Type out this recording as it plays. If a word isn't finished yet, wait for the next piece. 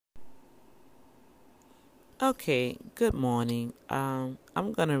Okay, good morning. I'm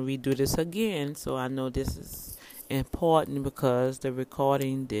gonna redo this again, so I know this is important because the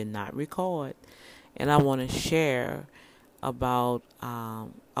recording did not record, and I want to share about. I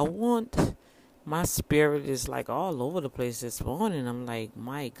want my spirit is like all over the place this morning. I'm like,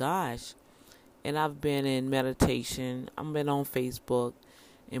 my gosh, and I've been in meditation. I've been on Facebook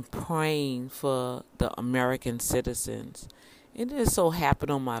and praying for the American citizens. And it just so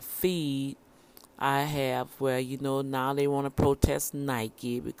happened on my feed I have where now they want to protest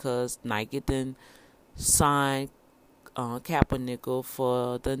Nike because Nike then signed Kaepernick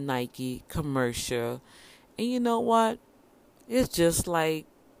for the Nike commercial, and you know what? It's just like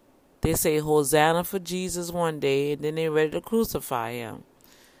they say Hosanna for Jesus one day, and then they're ready to crucify him.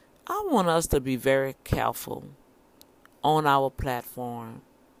 I want us to be very careful on our platform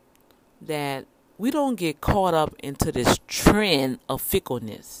that we don't get caught up into this trend of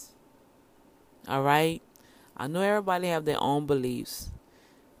fickleness. All right? I know everybody have their own beliefs,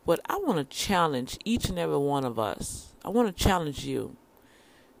 but I want to challenge each and every one of us. I want to challenge you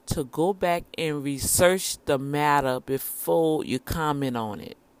to go back and research the matter before you comment on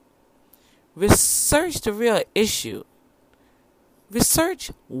it. Research the real issue. Research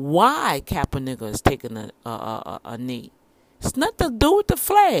why Kaepernick is taking a knee. It's nothing to do with the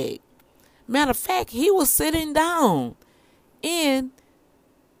flag. Matter of fact, he was sitting down in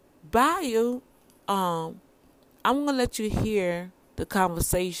Bayou. I'm gonna let you hear the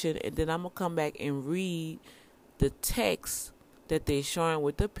conversation, and then I'm gonna come back and read the text that they're showing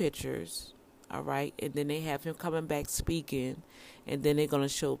with the pictures. All right, and then they have him coming back speaking, and then they're gonna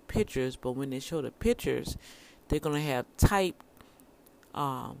show pictures. But when they show the pictures, they're gonna have type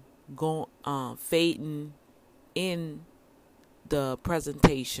fading in the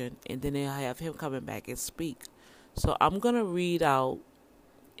presentation, and then they'll have him coming back and speak. So I'm gonna read out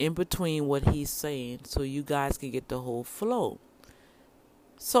in between what he's saying so you guys can get the whole flow.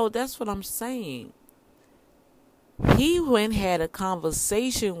 So that's what I'm saying. He went and had a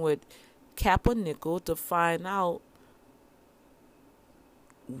conversation with Kaepernick to find out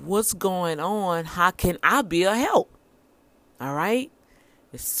what's going on. How can I be a help? All right?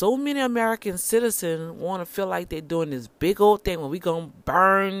 There's so many American citizens want to feel like they're doing this big old thing where we going to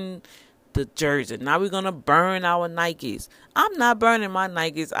burn the jersey. Now we're going to burn our Nikes. I'm not burning my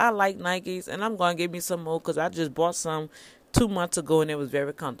Nikes. I like Nikes, and I'm going to get me some more because I just bought some 2 months ago, and it was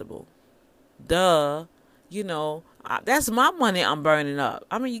very comfortable. Duh. That's my money I'm burning up.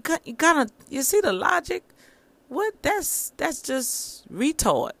 I mean, you see the logic? What? That's just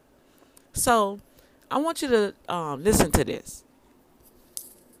retard. So I want you to listen to this.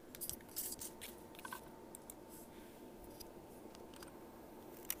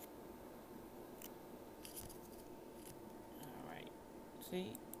 All right.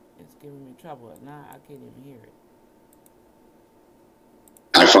 See, it's giving me trouble. Now I can't even hear it.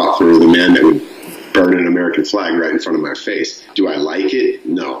 I fought for the man that would burn an American flag right in front of my face. Do I like it?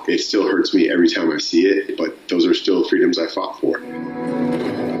 No. It still hurts me every time I see it, but those are still freedoms I fought for.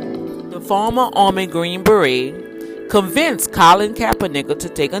 The former Army Green Beret convinced Colin Kaepernick to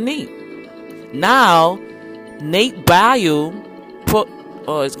take a knee. Now, Nate Bayou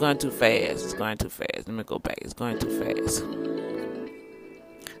it's going too fast. It's going too fast. Let me go back. It's going too fast.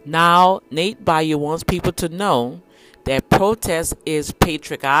 Now, Nate Bayou wants people to know that protest is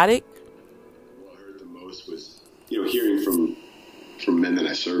patriotic. What I heard the most was, hearing from men that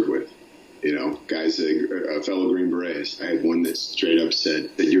I served with, guys, fellow Green Berets. I had one that straight up said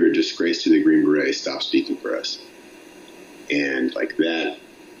that you're a disgrace to the Green Berets. Stop speaking for us. And like that,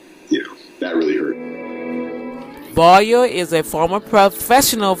 that really hurt. Boyer is a former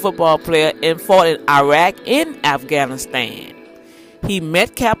professional football player and fought in Iraq and Afghanistan. He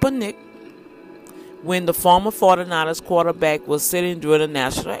met Kaepernick when the former 49ers quarterback was sitting during the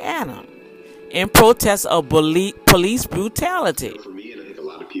national anthem in protest of police brutality. For me, and I think a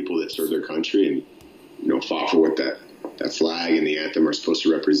lot of people that serve their country and fought for what that flag and the anthem are supposed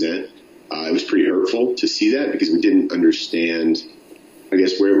to represent, it was pretty hurtful to see that because we didn't understand, I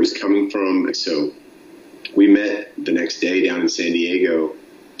guess, where it was coming from. And so we met the next day down in San Diego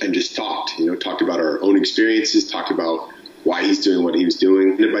and just talked about our own experiences, talked about why he's doing what he was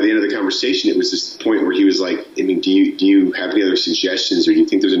doing. And by the end of the conversation, it was this point where he was like, I mean, do you have any other suggestions, or do you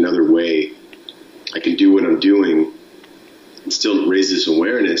think there's another way I can do what I'm doing and still raise this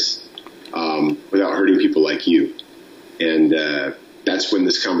awareness without hurting people like you? And that's when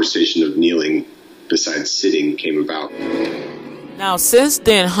this conversation of kneeling besides sitting came about. Now, since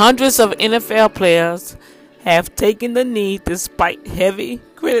then, hundreds of NFL players have taken the knee despite heavy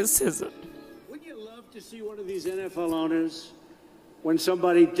criticism. Wouldn't you love to see one of these NFL owners, when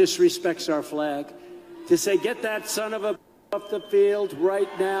somebody disrespects our flag, to say, get that son of a off the field right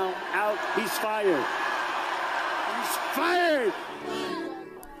now. Out. He's fired. He's fired.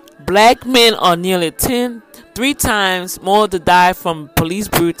 Black men are nearly 3 times more to die from police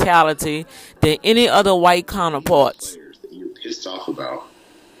brutality than any other white counterparts. That you're pissed off about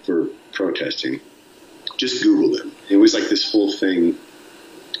for protesting, just Google them. It was like this whole thing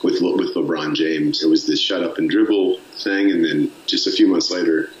with LeBron James. It was this shut up and dribble thing, and then just a few months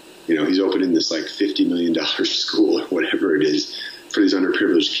later, he's opening this like $50 million school or whatever it is for these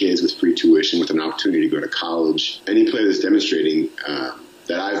underprivileged kids with free tuition, with an opportunity to go to college. Any player that's demonstrating,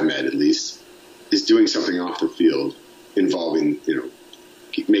 that I've met at least, is doing something off the field involving,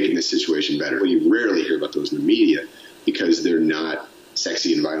 making the situation better. Well, you rarely hear about those in the media because they're not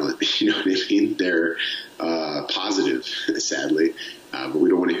sexy and violent. You know what I mean? They're positive, sadly, but we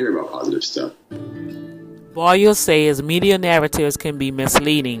don't want to hear about positive stuff. Boyle says media narratives can be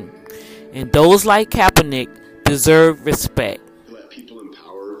misleading, and those like Kaepernick deserve respect. Let people in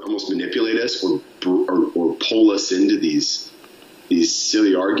power almost manipulate us or pull us into these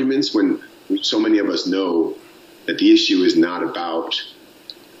silly arguments when so many of us know that the issue is not about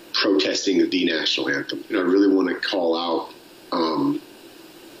protesting the national anthem. I really want to call out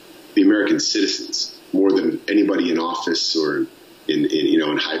the American citizens more than anybody in office or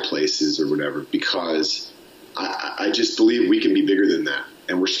in high places or whatever, because I just believe we can be bigger than that,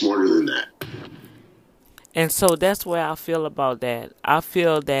 and we're smarter than that. And so that's where I feel about that. I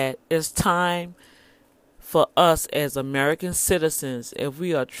feel that it's time for us as American citizens, if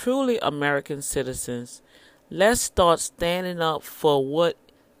we are truly American citizens, let's start standing up for what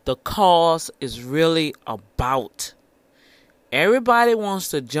the cause is really about. Everybody wants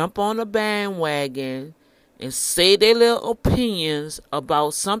to jump on the bandwagon and say their little opinions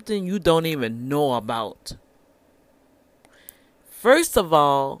about something you don't even know about. First of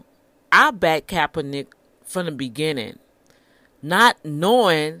all, I backed Kaepernick from the beginning, not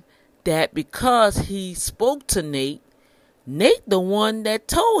knowing that because he spoke to Nate the one that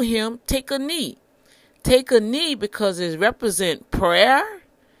told him take a knee. Take a knee because it represents prayer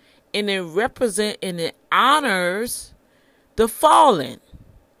and it honors the fallen.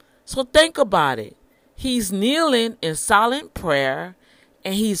 So think about it. He's kneeling in silent prayer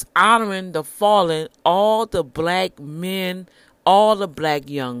and he's honoring the fallen, all the black men, all the black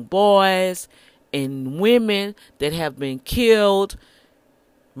young boys and women that have been killed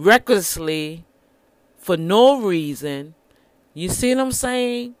recklessly for no reason. You see what I'm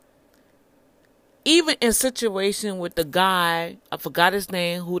saying? Even in situation with the guy, I forgot his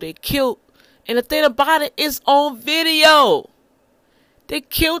name, who they killed. And the thing about it is on video. They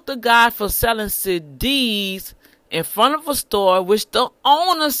killed the guy for selling CDs in front of a store, which the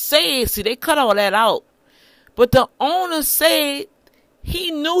owner said, see, they cut all that out. But the owner said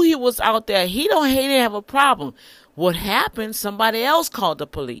he knew he was out there. He didn't have a problem. What happened, somebody else called the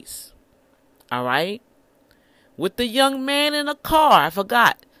police. All right? With the young man in the car, I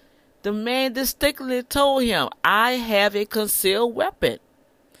forgot. The man distinctly told him, I have a concealed weapon.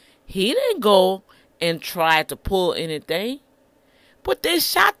 He didn't go and try to pull anything. But they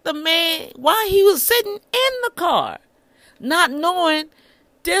shot the man while he was sitting in the car, not knowing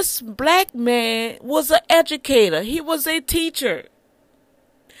this black man was an educator. He was a teacher.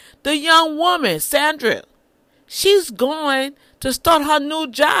 The young woman, Sandra, she's going to start her new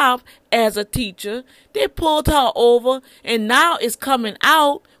job as a teacher. They pulled her over, and now it's coming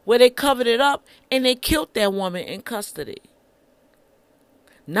out where they covered it up, and they killed that woman in custody.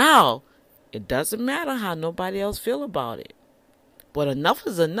 Now, it doesn't matter how nobody else feel about it. But enough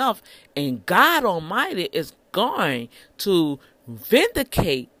is enough, and God Almighty is going to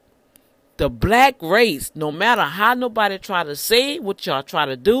vindicate the black race. No matter how nobody try to say what y'all try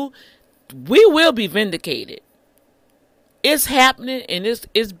to do, we will be vindicated. It's happening, and it's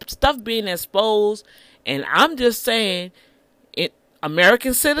stuff being exposed, and I'm just saying,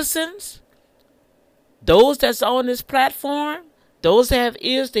 American citizens, those that's on this platform, those that have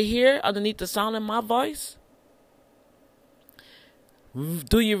ears to hear underneath the sound of my voice,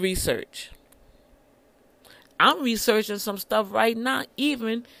 do your research. I'm researching some stuff right now,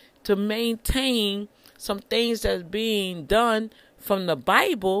 even to maintain some things that's being done from the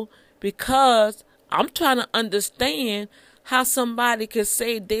Bible, because I'm trying to understand how somebody could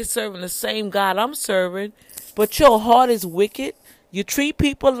say they serving the same God I'm serving, but your heart is wicked. You treat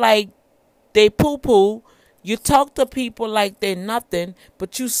people like they poo-poo. You talk to people like they're nothing,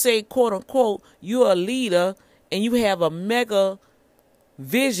 but you say, quote unquote, you're a leader and you have a mega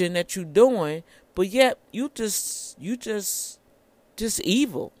vision that you're doing, but yet you just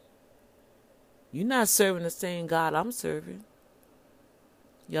evil. You're not serving the same God I'm serving.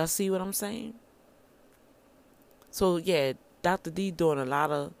 Y'all see what I'm saying? So, yeah, Dr. D doing a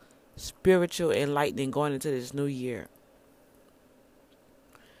lot of spiritual enlightening going into this new year.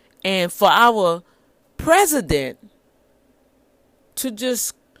 And for our president to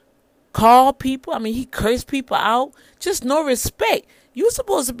just call people, I mean, he cursed people out, just no respect. You're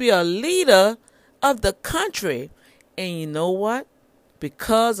supposed to be a leader of the country. And you know what?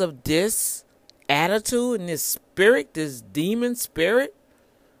 Because of this attitude and this spirit, this demon spirit,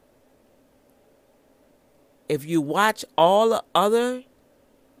 if you watch all the other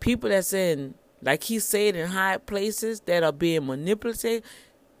people that's in, like he said, in high places that are being manipulated,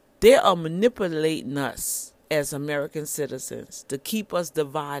 they are manipulating us as American citizens to keep us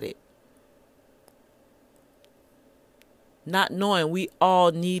divided. Not knowing we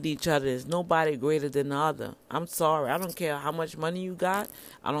all need each other. There's nobody greater than the other. I'm sorry. I don't care how much money you got.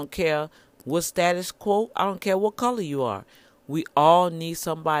 I don't care what status quo. I don't care what color you are. We all need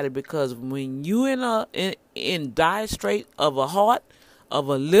somebody, because when you in dire strait of a heart, of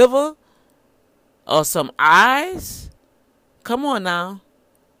a liver, or some eyes, come on now.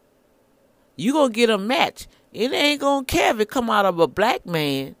 You gonna get a match. It ain't gonna care if it come out of a black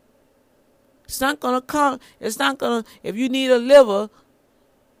man. It's not gonna come. It's not gonna. If you need a liver,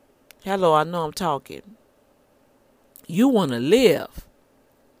 hello, I know I'm talking. You want to live.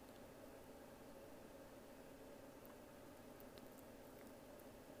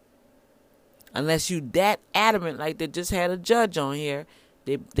 Unless you that adamant, like they just had a judge on here.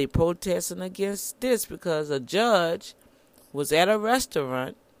 They protesting against this because a judge was at a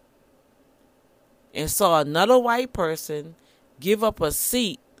restaurant and saw another white person give up a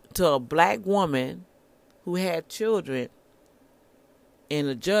seat to a black woman who had children. And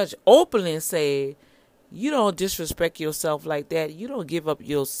the judge openly said, you don't disrespect yourself like that. You don't give up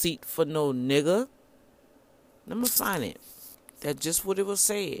your seat for no nigga. Let me find it. That's just what it was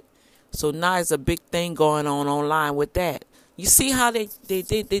said. So now it's a big thing going on online with that. You see how they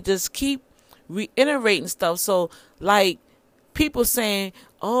just keep reiterating stuff. So, like, people saying,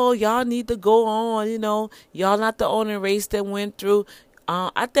 oh, y'all need to go on, y'all not the only race that went through.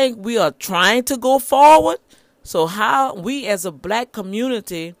 I think we are trying to go forward. So how we as a black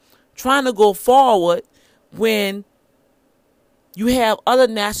community trying to go forward when you have other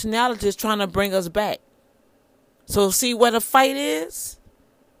nationalities trying to bring us back? So see where the fight is?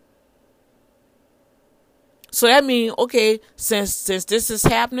 So that means, okay, since this is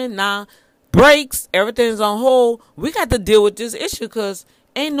happening now, breaks, everything's on hold, we got to deal with this issue, because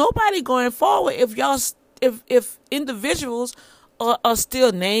ain't nobody going forward if individuals are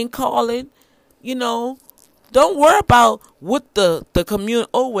still name calling. Don't worry about what the community.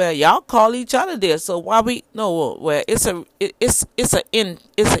 Oh well, y'all call each other there. So why we no? Well, it's an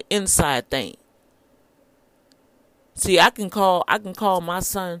inside thing. See, I can call my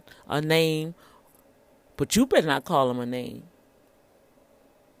son a name, but you better not call him a name,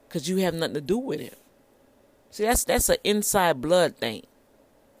 because you have nothing to do with it. See, that's an inside blood thing.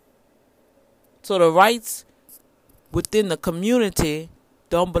 So the rights within the community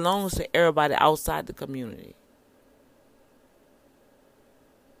don't belong to everybody outside the community.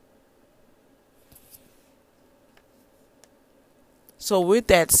 So with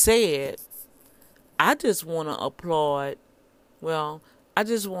that said, I just want to applaud. Well, I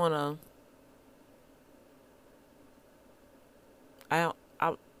just want to.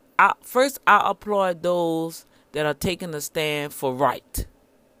 First, I applaud those that are taking a stand for right,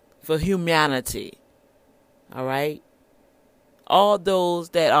 for humanity. All right? All those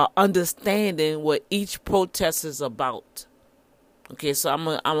that are understanding what each protest is about. Okay, so I'm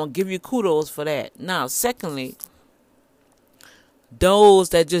gonna give you kudos for that. Now, secondly, those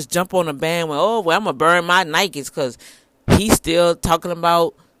that just jump on the bandwagon, I'm gonna burn my Nikes because he's still talking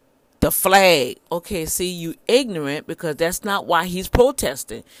about the flag. Okay, see, you ignorant, because that's not why he's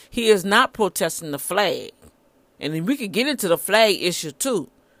protesting. He is not protesting the flag. And we could get into the flag issue too.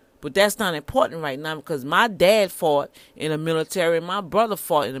 But that's not important right now, because my dad fought in the military. My brother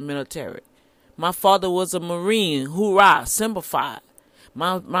fought in the military. My father was a Marine. Hoorah, Semper Fi.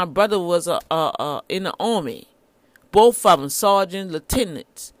 My brother was in the Army. Both of them, sergeant,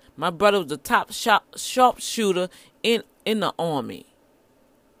 lieutenants. My brother was the top sharpshooter in the Army.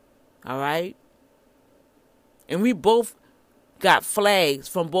 All right? And we both got flags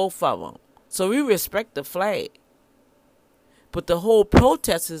from both of them. So we respect the flag. But the whole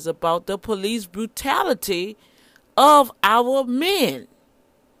protest is about the police brutality of our men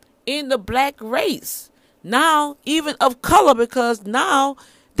in the black race. Now, even of color, because now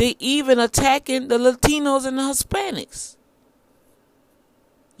they even attacking the Latinos and the Hispanics.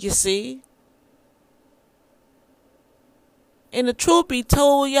 You see? And the truth be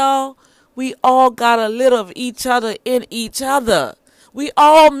told, y'all, We all got a little of each other in each other. We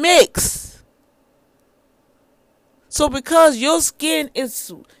all mix. So because your skin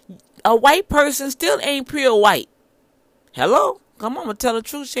is a white person still ain't pure white. Hello? Come on, I'm going to tell the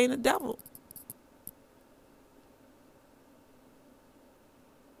truth. She ain't the devil.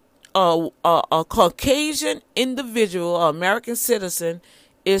 A Caucasian individual, an American citizen,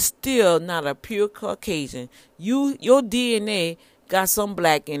 is still not a pure Caucasian. Your DNA got some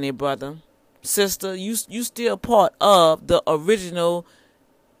black in it, brother. Sister, you still part of the original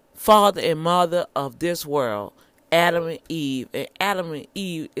father and mother of this world, Adam and Eve. And Adam and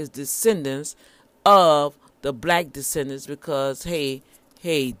Eve is descendants of the black descendants because, hey,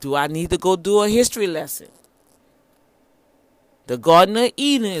 do I need to go do a history lesson? The Garden of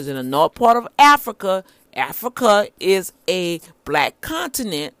Eden is in the north part of Africa. Africa is a black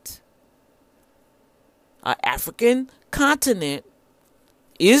continent, an African continent.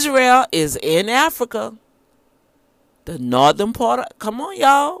 Israel is in Africa. The northern part of, come on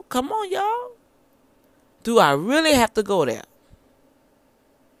y'all. Do I really have to go there?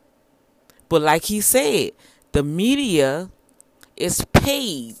 But like he said, the media is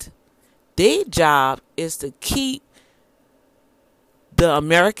paid. Their job is to keep the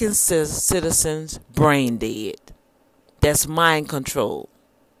American citizens brain dead. That's mind control.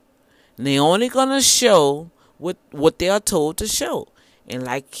 And they're only going to show what they are told to show. And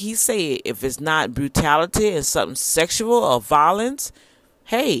like he said, if it's not brutality and something sexual or violence,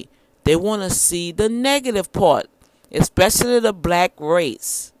 hey, they want to see the negative part, especially the black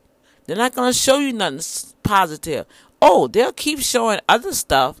race. They're not going to show you nothing positive. Oh, they'll keep showing other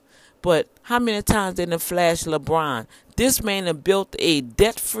stuff, but how many times they done flash LeBron? This man had built a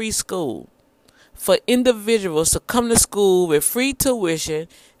debt-free school for individuals to come to school with free tuition,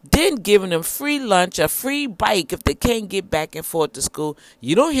 then giving them free lunch, a free bike if they can't get back and forth to school.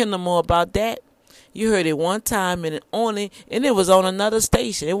 You don't hear no more about that. You heard it one time and it was on another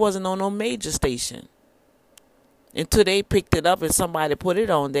station. It wasn't on no major station until they picked it up and somebody put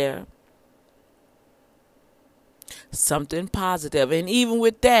it on there. Something positive. And even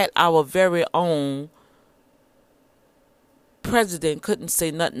with that, our very own president couldn't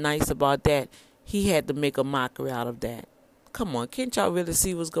say nothing nice about that. He had to make a mockery out of that. Come on, can't y'all really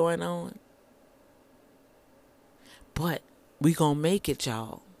see what's going on? But we gonna make it,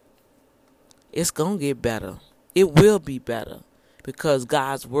 y'all. It's gonna get better. It will be better. Because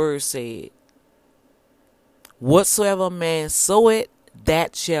God's word said, whatsoever man soweth,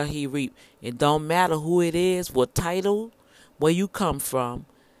 that shall he reap. It don't matter who it is, what title, where you come from,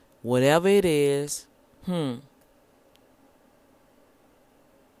 whatever it is, it's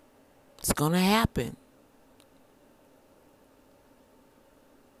gonna happen.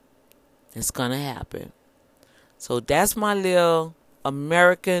 It's gonna happen. So that's my little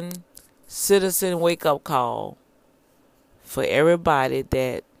American citizen wake-up call for everybody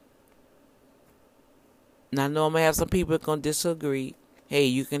that, and I know I'm gonna have some people gonna disagree. Hey,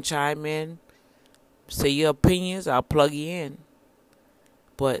 you can chime in, say your opinions, I'll plug you in.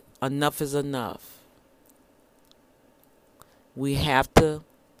 But enough is enough. We have to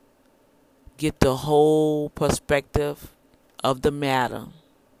get the whole perspective of the matter.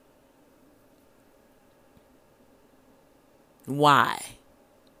 Why?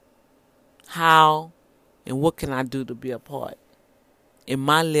 How? And what can I do to be a part in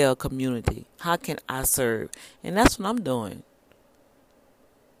my little community? How can I serve? And that's what I'm doing.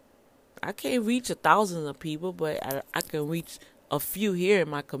 I can't reach thousands of people, but I can reach a few here in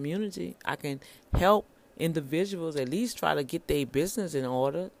my community. I can help individuals at least try to get their business in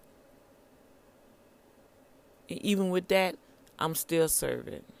order. And even with that, I'm still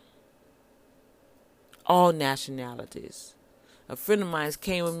serving all nationalities. A friend of mine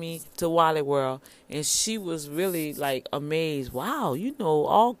came with me to Wally World, and she was really like amazed. Wow, you know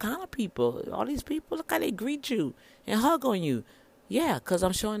all kind of people. All these people, look how they greet you and hug on you. Yeah, because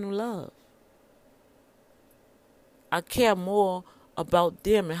I'm showing them love. I care more about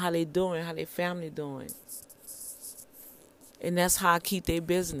them and how they doing, how their family doing. And that's how I keep their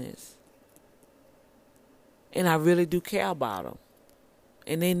business. And I really do care about them.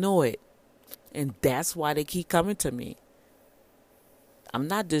 And they know it. And that's why they keep coming to me. I'm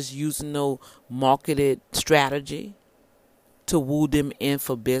not just using no marketed strategy to woo them in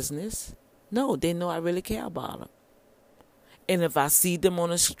for business. No, they know I really care about them. And if I see them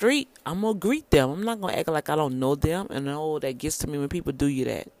on the street, I'm going to greet them. I'm not going to act like I don't know them. And that gets to me when people do you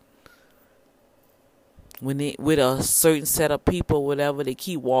that. When they, with a certain set of people, whatever, they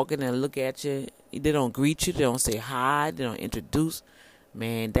keep walking and look at you. They don't greet you. They don't say hi. They don't introduce.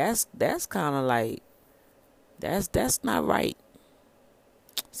 Man, that's kind of like, that's not right.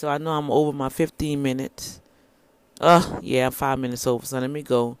 So I know I'm over my 15 minutes. Yeah, I'm 5 minutes over, so let me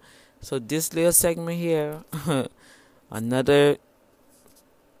go. So this little segment here, another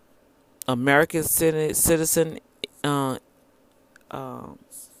American citizen, I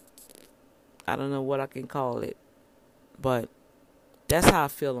don't know what I can call it, but that's how I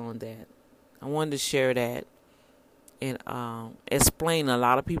feel on that. I wanted to share that and explain. A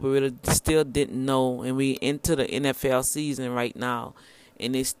lot of people really still didn't know, and we into the NFL season right now,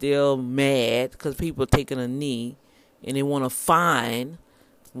 and they still mad because people taking a knee, and they want to fine.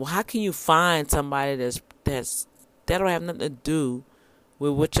 Well, how can you fine somebody that don't have nothing to do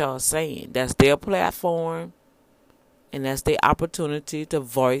with what y'all saying? That's their platform, and that's their opportunity to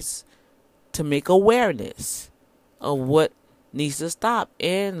voice, to make awareness of what needs to stop.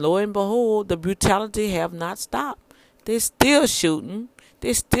 And lo and behold, the brutality have not stopped. They're still shooting.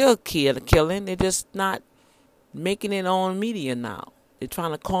 They're still killing. They're just not making it on media now. They're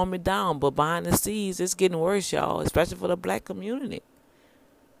trying to calm it down, but behind the scenes, it's getting worse, y'all, especially for the black community.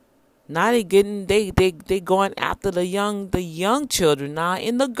 Now they going after the young children now,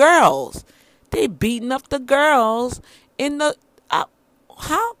 and the girls. They beating up the girls in the.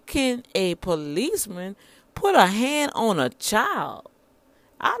 How can a policeman put a hand on a child?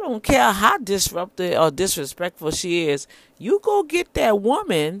 I don't care how disruptive or disrespectful she is. You go get that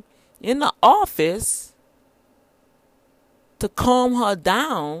woman in the office to calm her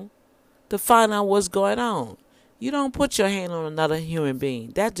down, to find out what's going on. You don't put your hand on another human being.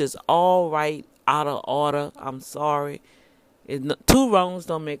 That's just all right, out of order. I'm sorry. Two wrongs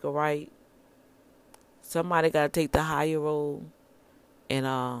don't make a right. Somebody got to take the higher road. And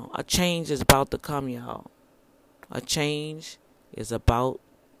a change is about to come, y'all. A change is about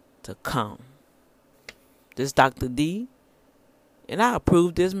to come. This is Dr. D, and I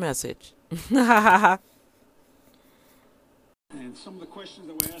approve this message. And some of the questions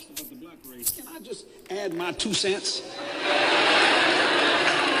that were asked about the black race, can I just add my 2 cents?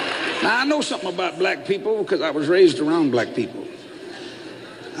 Now, I know something about black people because I was raised around black people.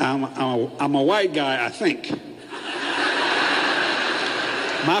 I'm a white guy, I think.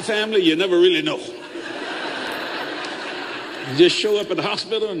 My family, you never really know. You just show up at the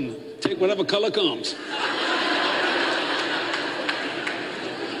hospital and take whatever color comes.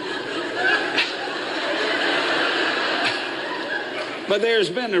 But there's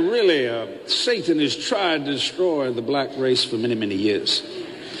been Satan has tried to destroy the black race for many, many years.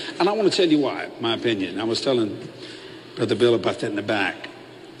 And I want to tell you why, my opinion. I was telling Brother Bill about that in the back.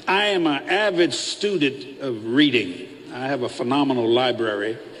 I am an avid student of reading. I have a phenomenal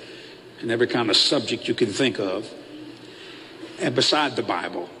library in every kind of subject you can think of, and beside the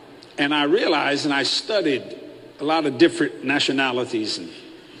Bible. And I realized, and I studied a lot of different nationalities and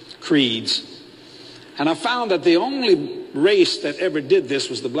creeds, and I found that the only race that ever did this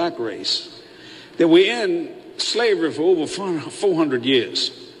was the black race. That we're in slavery for over 400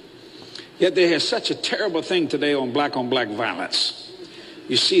 years. Yet there is such a terrible thing today on black violence.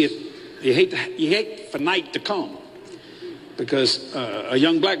 You see it, you hate for night to come because a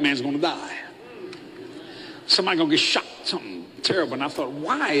young black man's going to die. Somebody's going to get shot, something terrible. And I thought,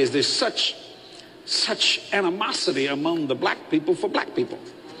 why is there such animosity among the black people for black people?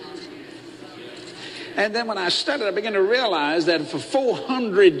 And then when I studied, I began to realize that for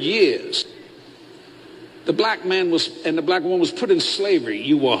 400 years, the black man and the black woman was put in slavery.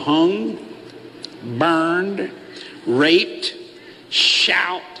 You were hung, burned, raped,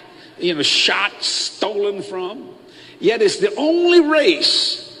 shot, stolen from. Yet it's the only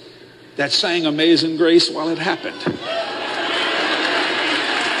race that sang Amazing Grace while it happened.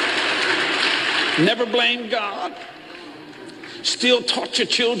 Never blamed God. Still taught your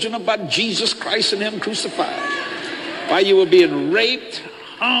children about Jesus Christ and Him crucified. While you were being raped,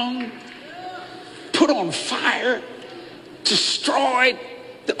 hung, put on fire, destroyed.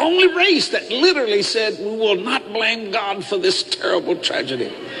 The only race that literally said, we will not blame God for this terrible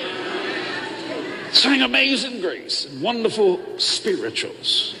tragedy. Sang Amazing Grace, wonderful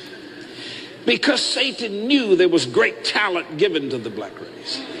spirituals. Because Satan knew there was great talent given to the black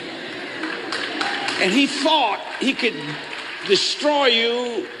race. And he thought he could destroy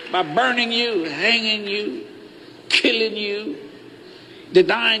you by burning you, hanging you, killing you,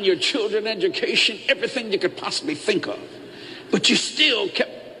 denying your children education, everything you could possibly think of. But you still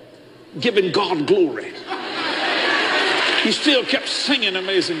kept giving God glory. You still kept singing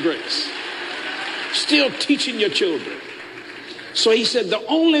Amazing Grace. Still teaching your children. So he said the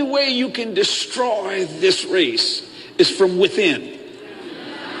only way you can destroy this race is from within.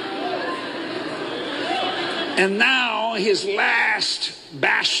 And now his last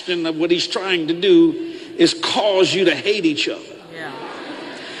bastion of what he's trying to do is cause you to hate each other. Yeah.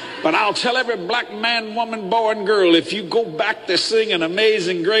 But I'll tell every black man, woman, boy, and girl, if you go back to singing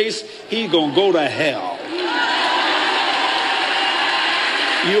Amazing Grace, he's going to go to hell.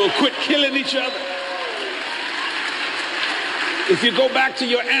 You'll quit killing each other. If you go back to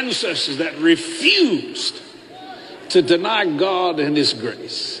your ancestors that refused to deny God and his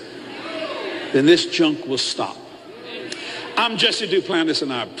grace, then this junk will stop. I'm Jesse Duplantis,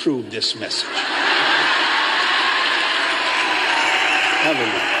 and I approve this message.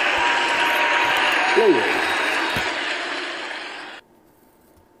 Hallelujah. Glory.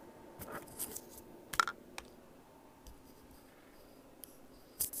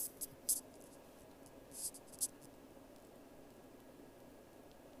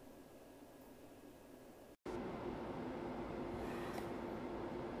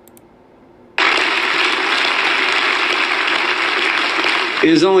 It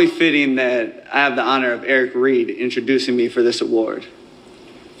is only fitting that I have the honor of Eric Reed introducing me for this award.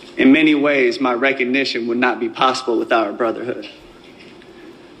 In many ways, my recognition would not be possible without our brotherhood.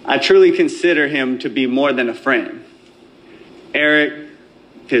 I truly consider him to be more than a friend. Eric,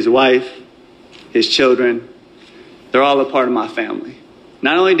 his wife, his children, they're all a part of my family.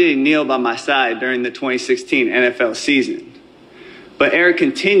 Not only did he kneel by my side during the 2016 NFL season, but Eric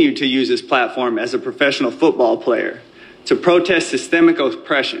continued to use his platform as a professional football player to protest systemic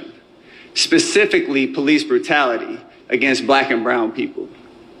oppression, specifically police brutality against black and brown people.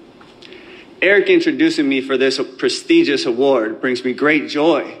 Eric introducing me for this prestigious award brings me great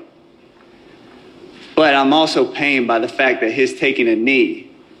joy, but I'm also pained by the fact that his taking a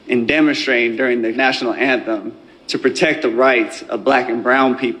knee and demonstrating during the national anthem to protect the rights of black and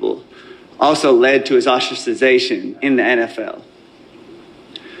brown people also led to his ostracization in the NFL,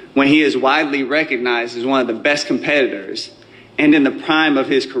 when he is widely recognized as one of the best competitors and in the prime of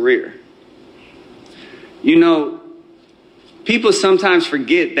his career. You know, people sometimes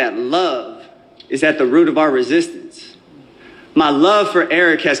forget that love is at the root of our resistance. My love for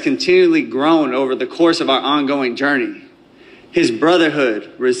Eric has continually grown over the course of our ongoing journey. His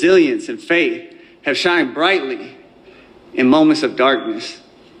brotherhood, resilience, and faith have shined brightly in moments of darkness.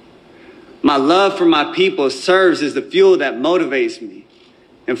 My love for my people serves as the fuel that motivates me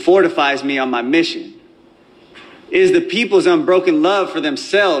and fortifies me on my mission. It is the people's unbroken love for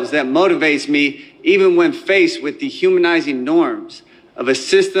themselves that motivates me even when faced with dehumanizing norms of a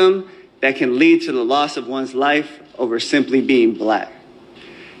system that can lead to the loss of one's life over simply being black.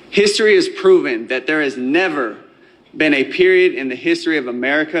 History has proven that there has never been a period in the history of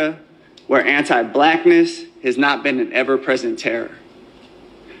America where anti-blackness has not been an ever-present terror.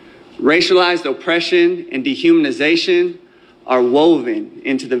 Racialized oppression and dehumanization are woven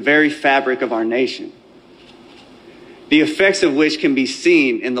into the very fabric of our nation, the effects of which can be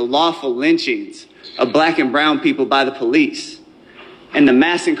seen in the lawful lynchings of black and brown people by the police and the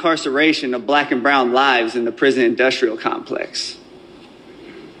mass incarceration of black and brown lives in the prison industrial complex.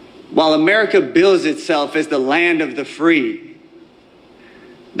 While America bills itself as the land of the free,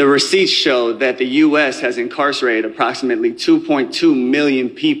 the receipts show that the U.S. has incarcerated approximately 2.2 million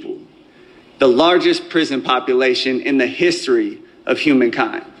people, the largest prison population in the history of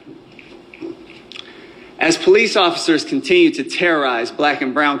humankind. As police officers continue to terrorize black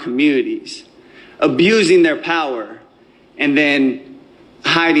and brown communities, abusing their power and then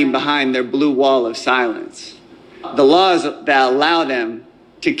hiding behind their blue wall of silence, the laws that allow them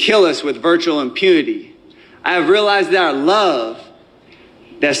to kill us with virtual impunity, I have realized that our love,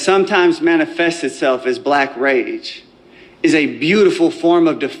 that sometimes manifests itself as black rage, is a beautiful form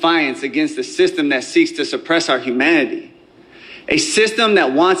of defiance against the system that seeks to suppress our humanity, a system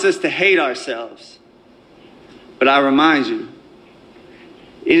that wants us to hate ourselves. But I remind you,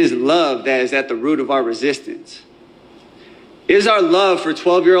 it is love that is at the root of our resistance. It is our love for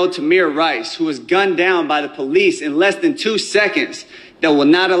 12-year-old Tamir Rice, who was gunned down by the police in less than 2 seconds, that will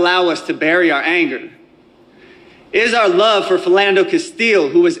not allow us to bury our anger. It is our love for Philando Castile,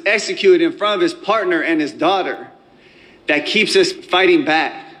 who was executed in front of his partner and his daughter, that keeps us fighting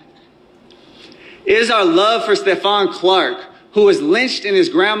back. It is our love for Stephon Clark, who was lynched in his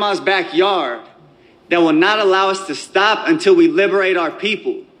grandma's backyard, that will not allow us to stop until we liberate our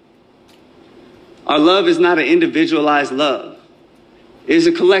people. Our love is not an individualized love. It is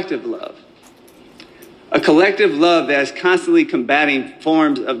a collective love. A collective love that is constantly combating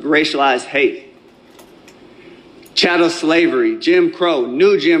forms of racialized hate. Chattel slavery, Jim Crow,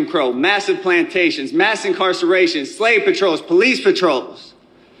 new Jim Crow, massive plantations, mass incarceration, slave patrols, police patrols.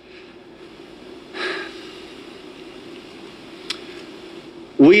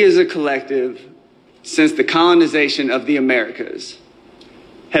 We as a collective, since the colonization of the Americas,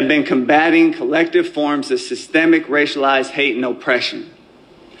 have been combating collective forms of systemic racialized hate and oppression.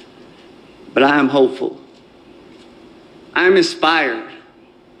 but I am hopeful. I am inspired.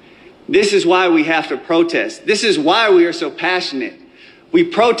 This is why we have to protest. This is why we are so passionate. We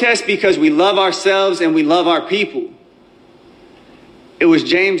protest because we love ourselves and we love our people. It was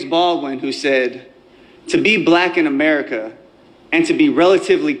James Baldwin who said, "To be black in America and to be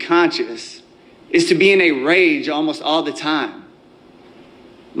relatively conscious is to be in a rage almost all the time."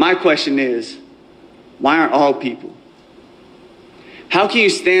 My question is, why aren't all people? How can you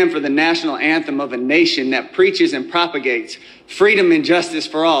stand for the national anthem of a nation that preaches and propagates freedom and justice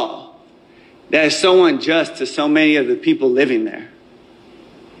for all, that is so unjust to so many of the people living there?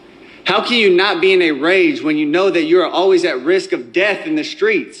 How can you not be in a rage when you know that you are always at risk of death in the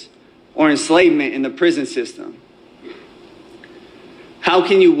streets or enslavement in the prison system? How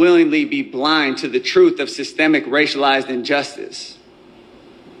can you willingly be blind to the truth of systemic racialized injustice?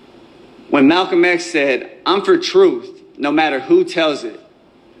 When Malcolm X said, "I'm for truth, no matter who tells it.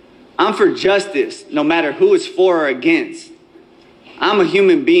 I'm for justice, no matter who it's for or against. I'm a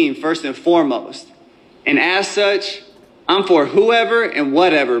human being first and foremost. And as such, I'm for whoever and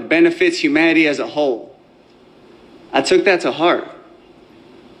whatever benefits humanity as a whole." I took that to heart.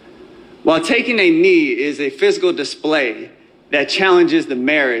 While taking a knee is a physical display that challenges the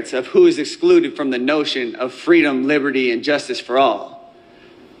merits of who is excluded from the notion of freedom, liberty, and justice for all,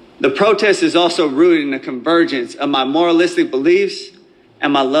 the protest is also rooted in a convergence of my moralistic beliefs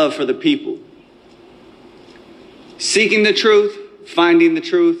and my love for the people. Seeking the truth, finding the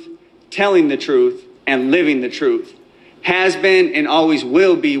truth, telling the truth, and living the truth has been and always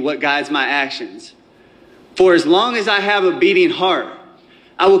will be what guides my actions. For as long as I have a beating heart,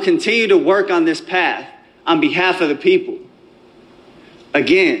 I will continue to work on this path on behalf of the people.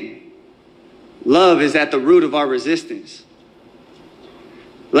 Again, love is at the root of our resistance.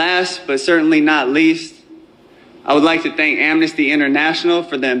 Last, but certainly not least, I would like to thank Amnesty International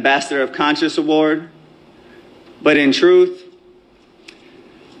for the Ambassador of Conscience Award. But in truth,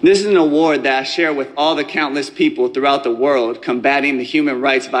 this is an award that I share with all the countless people throughout the world combating the human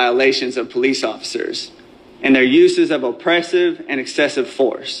rights violations of police officers and their uses of oppressive and excessive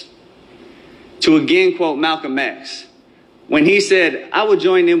force. To again quote Malcolm X, when he said, "I will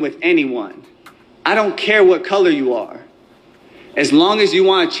join in with anyone. I don't care what color you are. As long as you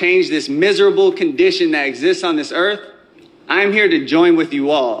want to change this miserable condition that exists on this earth, I'm here to join with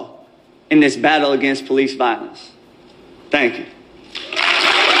you all in this battle against police violence." Thank you.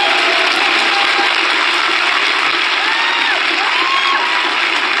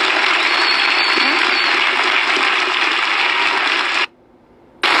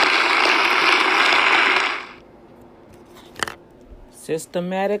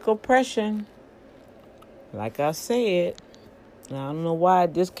 Systematic oppression. Like I said, I don't know why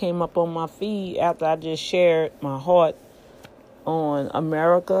this came up on my feed after I just shared my heart on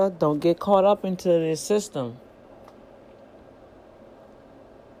America. Don't get caught up into this system.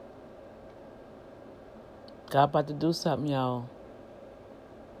 God about to do something, y'all.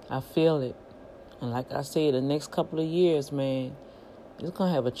 I feel it. And like I said, the next couple of years, man, it's going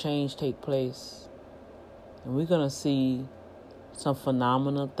to have a change take place. And we're going to see some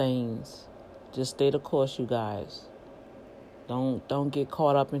phenomenal things. Just stay the course, you guys. Don't get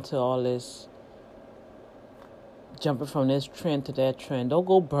caught up into all this jumping from this trend to that trend. Don't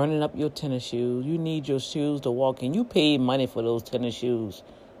go burning up your tennis shoes. You need your shoes to walk in. You paid money for those tennis shoes.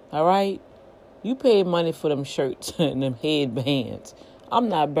 All right? You paid money for them shirts and them headbands. I'm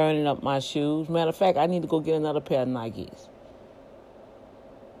not burning up my shoes. Matter of fact, I need to go get another pair of Nikes.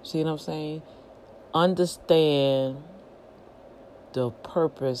 See what I'm saying? Understand the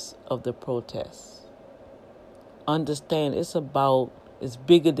purpose of the protest. Understand it's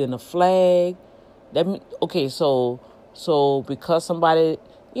bigger than a flag. So because somebody,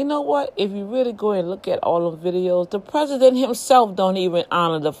 you know what? If you really go and look at all the videos, the president himself don't even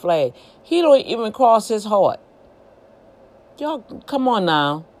honor the flag. He don't even cross his heart. Y'all, come on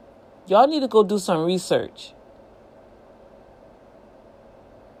now. Y'all need to go do some research.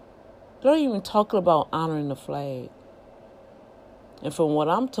 They're even talking about honoring the flag. And from what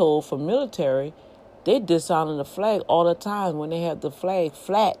I'm told, for military, they dishonor the flag all the time when they have the flag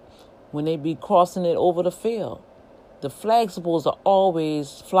flat, when they be crossing it over the field. The flag's supposed to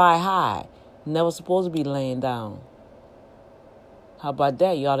always fly high, never supposed to be laying down. How about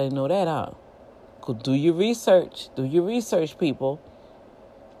that? Y'all didn't know that, huh? Go do your research. Do your research, people.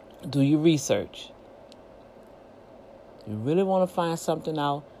 Do your research. You really want to find something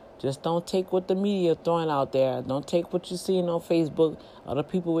out, just don't take what the media throwing out there. Don't take what you're seeing on Facebook, other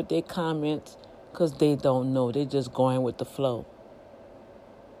people with their comments, because they don't know. They're just going with the flow.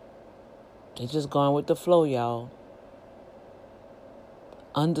 They're just going with the flow, y'all.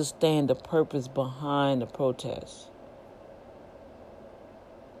 Understand the purpose behind the protest.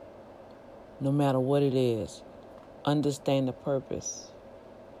 No matter what it is, understand the purpose.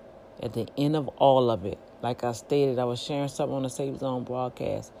 At the end of all of it, like I stated, I was sharing something on the Safe Zone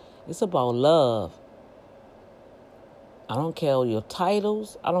broadcast. It's about love. I don't care your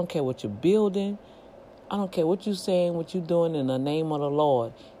titles. I don't care what you're building. I don't care what you're saying, what you're doing in the name of the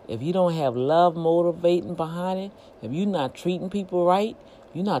Lord. If you don't have love motivating behind it, if you're not treating people right,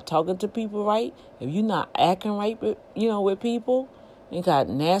 if you're not talking to people right, if you're not acting right with people, and got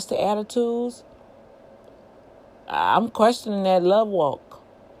nasty attitudes, I'm questioning that love walk.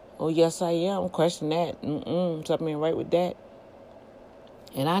 Oh, yes, I am. I'm questioning that. Something ain't right with that.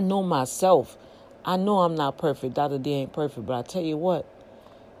 And I know myself. I know I'm not perfect. Dr. D ain't perfect. But I tell you what,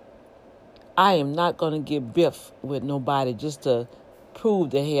 I am not going to get biff with nobody just to prove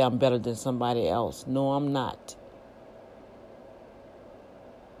that, hey, I'm better than somebody else. No, I'm not.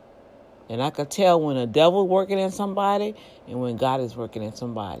 And I can tell when the devil working in somebody and when God is working in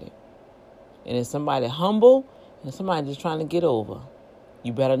somebody. And if somebody humble and somebody just trying to get over,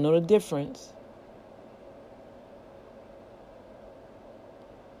 you better know the difference.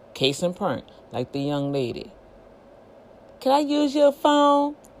 Case in point, like the young lady. Can I use your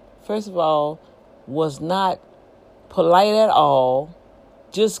phone? First of all, was not polite at all.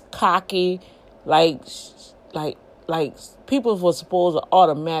 Just cocky, like people were supposed to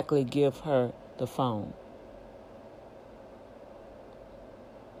automatically give her the phone.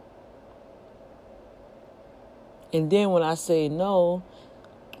 And then when I say no,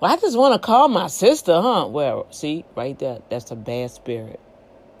 well, I just want to call my sister, huh? Well, see, right there, that's a bad spirit.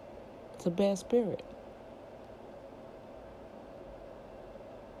 It's a bad spirit.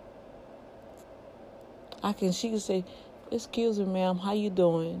 She can say, excuse me, ma'am, how you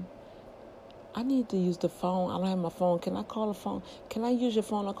doing? I need to use the phone. I don't have my phone. Can I call the phone? Can I use your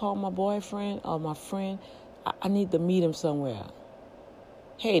phone to call my boyfriend or my friend? I need to meet him somewhere.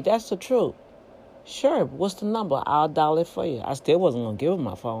 Hey, that's the truth. Sure, what's the number? I'll dial it for you. I still wasn't going to give her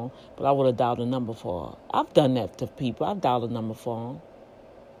my phone, but I would have dialed the number for her. I've done that to people. I've dialed the number for them.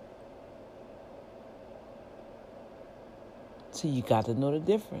 So you got to know the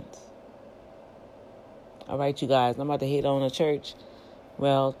difference. All right, you guys, I'm about to head on to church.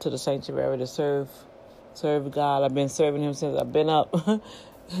 Well, to the sanctuary to serve God. I've been serving him since I've been up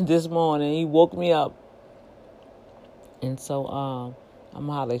this morning. He woke me up. And so I'm going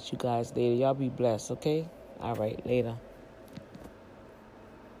to holler at you guys later. Y'all be blessed, okay? All right, later.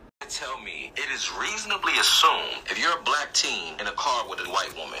 Tell me, it is reasonably assumed if you're a black teen in a car with a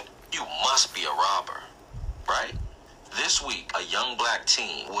white woman, you must be a robber, right? This week, a young black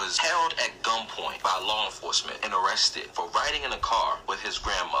teen was held at gunpoint by law enforcement and arrested for riding in a car with his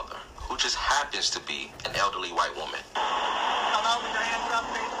grandmother, who just happens to be an elderly white woman. Come out with your hands up,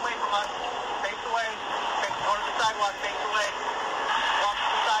 face away from us. Face away. Go to the sidewalk, face away. Walk to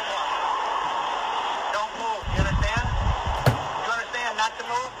the sidewalk. Don't move. You understand? You understand not to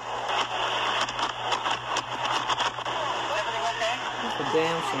move? Is everything okay? That's a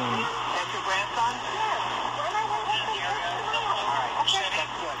damn shame. That's your grandson?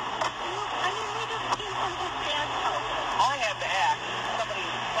 I have to ask. Somebody's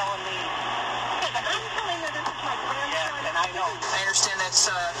telling me. I'm telling you this is my grandson. Yes, and I know. I understand that's,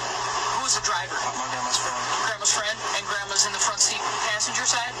 who's the driver? My grandma's friend. Grandma's friend? And grandma's in the front seat passenger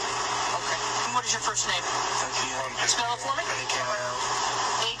side? Okay. And what is your first name? Spell it for me? A-K-I-L.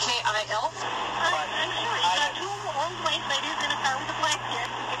 A-K-I-L? I'm sure you got two old white ladies in a car with a black kid.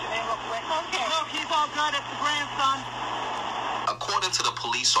 Get your name real quick. Okay. Look, he's all good. It's the grandson. According to the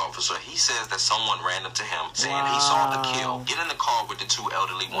police officer, he says that someone ran up to him saying he saw the kill, get in the car with the two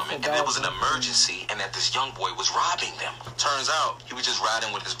elderly women, and there was an emergency and that this young boy was robbing them. Turns out he was just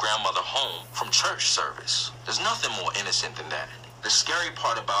riding with his grandmother home from church service. There's nothing more innocent than that. The scary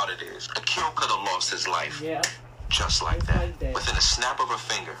part about it is the kill could have lost his life. Yeah. Just like that. Within a snap of a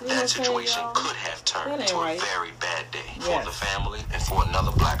finger, that situation could have turned into a very bad day for the family and for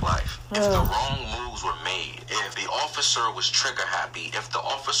another black life. If the wrong moves were made, if the officer was trigger happy, if the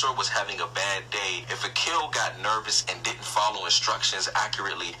officer was having a bad day, if a kill got nervous and didn't follow instructions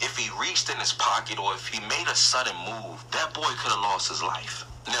accurately, if he reached in his pocket or if he made a sudden move, that boy could have lost his life.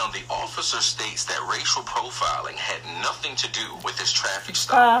 Now, the officer states that racial profiling had nothing to do with this traffic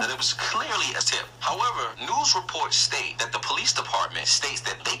stop, that it was clearly a tip. However, news reports state that the police department states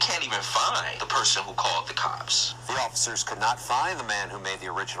that they can't even find the person who called the cops. The officers could not find the man who made the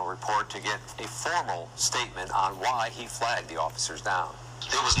original report to get a formal statement on why he flagged the officers down.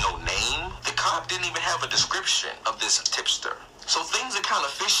 There was no name. The cop didn't even have a description of this tipster. So things are kind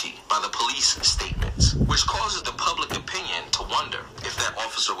of fishy by the police statements, which causes the public opinion to wonder if that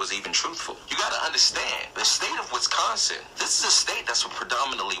officer was even truthful. You got to understand, the state of Wisconsin, this is a state that's a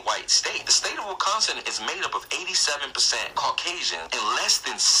predominantly white state. The state of Wisconsin is made up of 87% Caucasian and less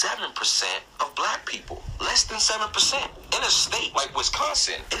than 7% of black people. Less than 7%. In a state like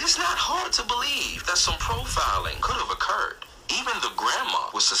Wisconsin, it is not hard to believe that some profiling could have occurred. Even the grandma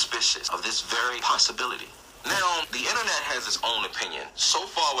was suspicious of this very possibility. Now, the internet has its own opinion. So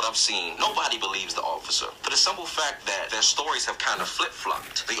far what I've seen, nobody believes the officer, for the simple fact that their stories have kind of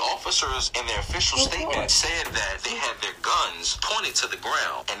flip-flopped. The officers in their official statement said that they had their guns pointed to the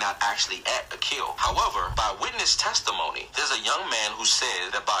ground and not actually at a kill. However, by witness testimony, there's a young man who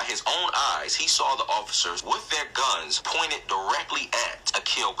said that by his own eyes, he saw the officers with their guns pointed directly at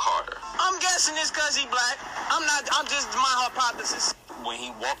Akil Carter. I'm guessing it's because he black. I'm just my hypothesis. When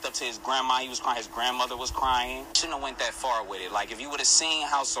he walked up to his grandma, he was crying. His grandmother was crying. Shouldn't have went that far with it. Like, if you would have seen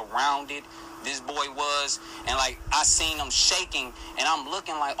how surrounded this boy was, and like I seen him shaking, and I'm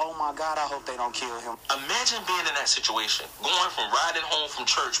looking like, oh my God, I hope they don't kill him. Imagine being in that situation, going from riding home from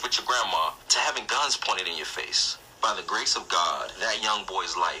church with your grandma to having guns pointed in your face. By the grace of God, that young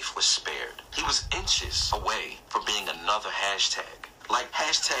boy's life was spared. He was inches away from being another hashtag. Like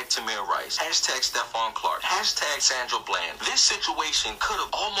hashtag Tamir Rice, hashtag Stephon Clark, hashtag Sandra Bland. This situation could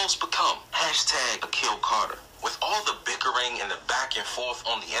have almost become hashtag Akil Carter. With all the bickering and the back and forth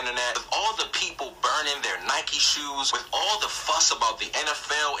on the internet, with all the people burning their Nike shoes, with all the fuss about the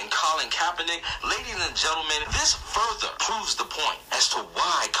NFL and Colin Kaepernick, ladies and gentlemen, this further proves the point as to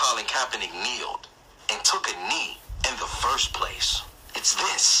why Colin Kaepernick kneeled and took a knee in the first place. It's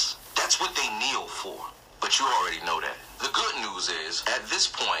this. That's what they kneel for. But you already know that. The good news is, at this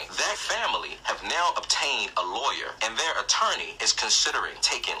point, that family have now obtained a lawyer, and their attorney is considering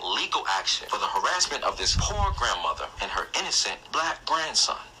taking legal action for the harassment of this poor grandmother and her innocent black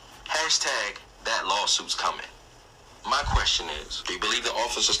grandson. Hashtag that lawsuit's coming. My question is, do you believe the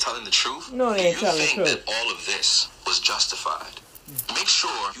officer's telling the truth? No, they ain't telling the truth. Do you think that all of this was justified? Make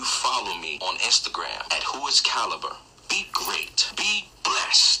sure you follow me on Instagram at WhoIsCaliber. Be great. Be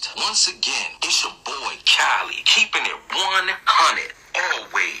blessed. Once again, it's your boy, Cali, keeping it 100.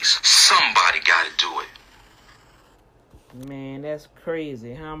 Always. Somebody gotta do it. Man, that's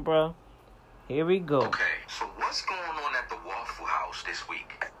crazy, huh, bro? Here we go. Okay, so what's going on at the Waffle House this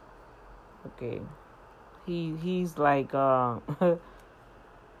week? Okay. He's like,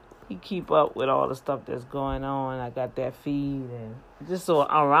 he keep up with all the stuff that's going on. I got that feed, and it's just so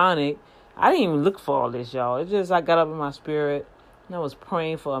ironic. I didn't even look for all this, y'all. It's just I got up in my spirit, and I was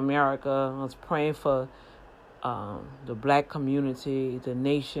praying for America. I was praying for the black community, the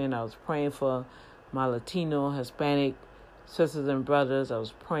nation. I was praying for my Latino, Hispanic sisters and brothers. I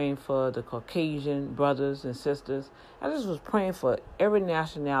was praying for the Caucasian brothers and sisters. I just was praying for every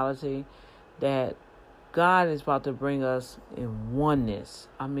nationality that God is about to bring us in oneness.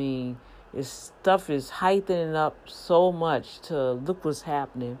 I mean, this stuff is heightening up so much to look what's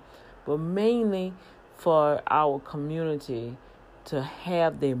happening. But mainly for our community to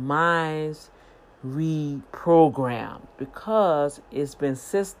have their minds reprogrammed, because it's been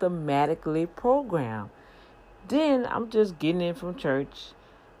systematically programmed. Then I'm just getting in from church,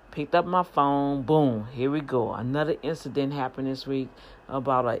 picked up my phone, boom, here we go. Another incident happened this week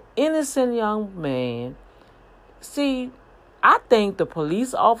about an innocent young man. See, I think the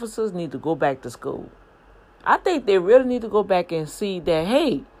police officers need to go back to school. I think they really need to go back and see that,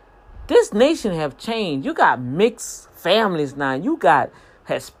 hey, this nation have changed. You got mixed families now. You got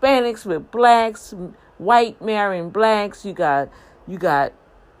Hispanics with blacks, white marrying blacks. You got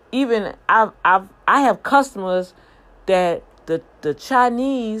even I have customers that the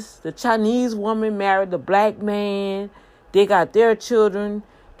Chinese woman married the black man. They got their children.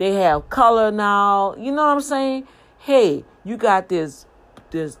 They have color now. You know what I'm saying? Hey, you got this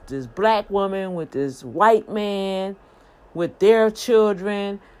black woman with this white man with their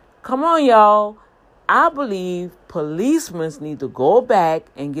children. Come on, y'all. I believe policemen need to go back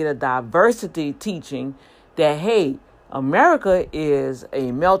and get a diversity teaching that, hey, America is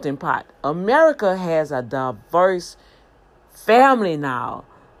a melting pot. America has a diverse family now.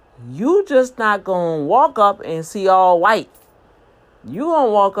 You just not going to walk up and see all white. You going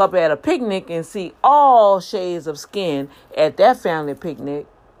to walk up at a picnic and see all shades of skin at that family picnic.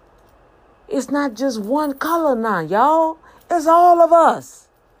 It's not just one color now, y'all. It's all of us.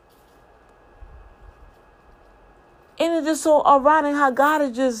 And it's just so ironic how God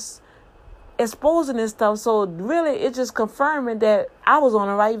is just exposing this stuff. So really, it's just confirming that I was on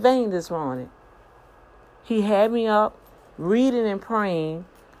the right vein this morning. He had me up reading and praying.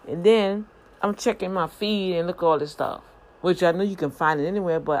 And then I'm checking my feed and look at all this stuff. which I know you can find it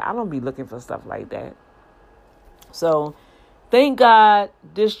anywhere, but I don't be looking for stuff like that. So thank God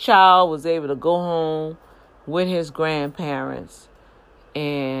this child was able to go home with his grandparents.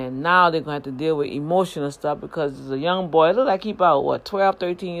 And now they're going to have to deal with emotional stuff because it's a young boy. It looks like he about, 12,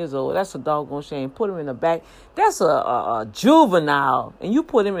 13 years old. That's a doggone shame. Put him in the back. That's a juvenile. And you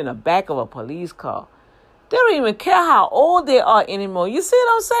put him in the back of a police car. They don't even care how old they are anymore. You see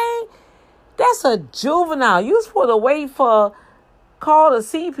what I'm saying? That's a juvenile. You supposed to wait for, call the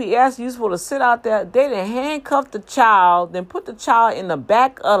CPS. You supposed to sit out there. They done handcuff the child, then put the child in the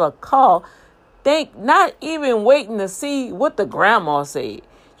back of the car. Not even waiting to see what the grandma said.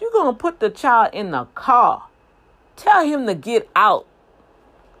 You're going to put the child in the car. Tell him to get out.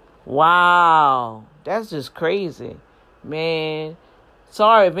 Wow. That's just crazy. Man.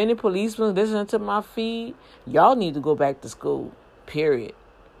 Sorry, if any policemen listening to my feed, y'all need to go back to school. Period.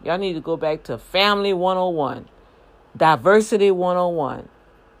 Y'all need to go back to Family 101. Diversity 101.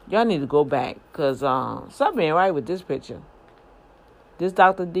 Y'all need to go back. Because something ain't right with this picture. This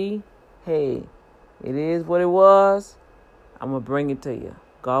Dr. D. Hey, it is what it was. I'm going to bring it to you.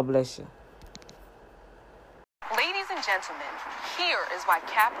 God bless you. Ladies and gentlemen, here is why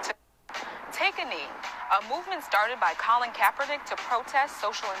Cap Take a Knee, a movement started by Colin Kaepernick to protest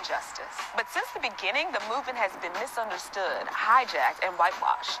social injustice. But since the beginning, the movement has been misunderstood, hijacked, and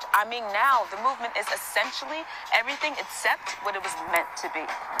whitewashed. I mean, now the movement is essentially everything except what it was meant to be.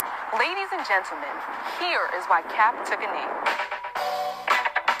 Ladies and gentlemen, here is why Cap took a knee.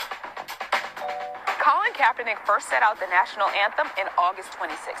 Colin Kaepernick first set out the national anthem in August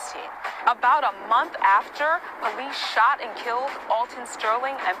 2016, about a month after police shot and killed Alton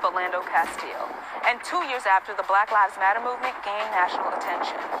Sterling and Philando Castile, and 2 years after the Black Lives Matter movement gained national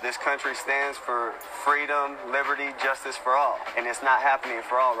attention. This country stands for freedom, liberty, justice for all, and it's not happening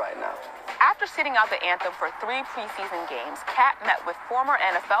for all right now. After sitting out the anthem for 3 preseason games, Cap met with former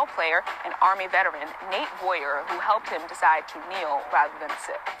NFL player and Army veteran Nate Boyer, who helped him decide to kneel rather than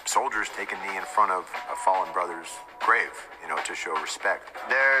sit. Soldiers take a knee in front of a fallen brother's grave, to show respect.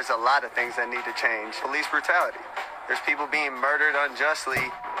 There's a lot of things that need to change. Police brutality. There's people being murdered unjustly.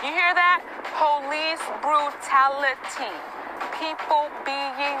 You hear that? Police brutality. People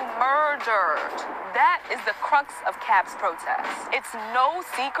being murdered. That is the crux of Cap's protest. It's no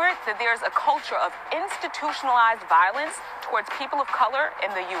secret that there's a culture of institutionalized violence towards people of color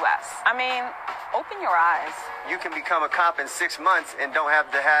in the U.S. I mean, open your eyes. You can become a cop in 6 months and don't have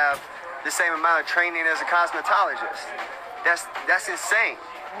to have the same amount of training as a cosmetologist. That's insane.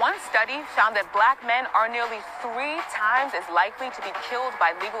 One study found that black men are nearly 3 times as likely to be killed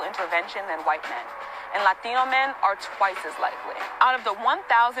by legal intervention than white men. And Latino men are twice as likely. Out of the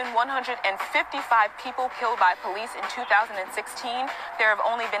 1,155 people killed by police in 2016, there have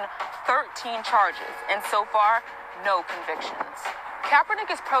only been 13 charges, and so far, no convictions. Kaepernick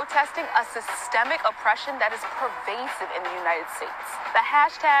is protesting a systemic oppression that is pervasive in the United States. The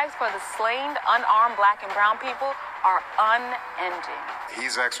hashtags for the slain, unarmed black and brown people are unending.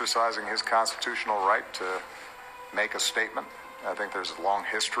 He's exercising his constitutional right to make a statement. I think there's a long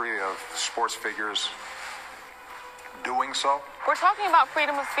history of sports figures doing so. We're talking about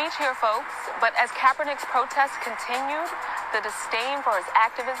freedom of speech here, folks, but as Kaepernick's protests continued, the disdain for his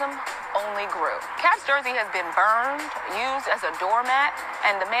activism only grew. Cap's jersey has been burned, used as a doormat,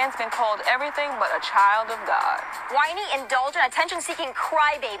 and the man's been called everything but a child of God. Whiny, indulgent, attention-seeking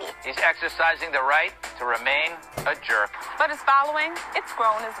crybaby. He's exercising the right to remain a jerk. But his following, it's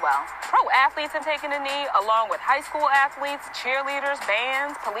grown as well. Pro athletes have taken a knee, along with high school athletes, cheerleaders,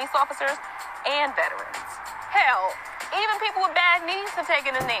 bands, police officers, and veterans. Hell, even people with bad knees have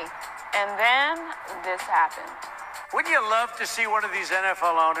taken a knee. And then this happened. Wouldn't you love to see one of these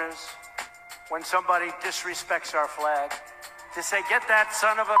NFL owners, when somebody disrespects our flag, to say, get that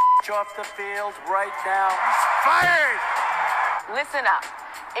son of a bitch off the field right now. He's fired! Listen up.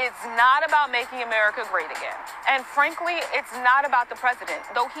 It's not about making America great again. And frankly, it's not about the president,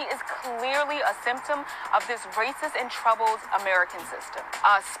 though he is clearly a symptom of this racist and troubled American system.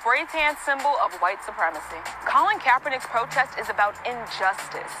 A spray tan symbol of white supremacy. Colin Kaepernick's protest is about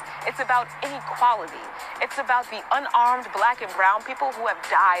injustice. It's about inequality. It's about the unarmed black and brown people who have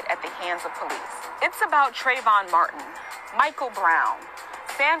died at the hands of police. It's about Trayvon Martin, Michael Brown,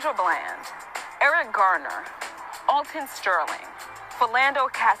 Sandra Bland, Eric Garner, Alton Sterling,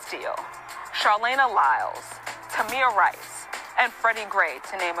 Philando Castile, Charlana Lyles, Tamir Rice, and Freddie Gray,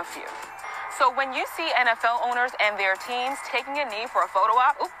 to name a few. So when you see NFL owners and their teams taking a knee for a photo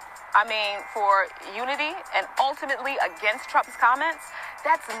op, for unity and ultimately against Trump's comments,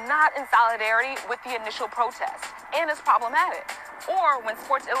 That's not in solidarity with the initial protest, and it's problematic. Or when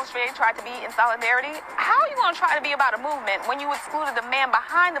Sports Illustrated tried to be in solidarity, how are you going to try to be about a movement when you excluded the man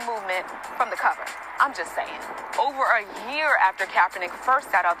behind the movement from the cover? I'm just saying. Over a year after Kaepernick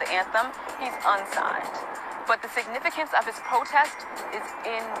first got out the anthem, he's unsigned. But the significance of his protest is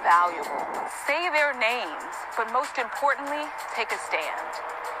invaluable. Say their names, but most importantly, take a stand.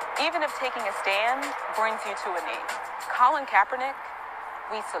 Even if taking a stand brings you to a knee. Colin Kaepernick,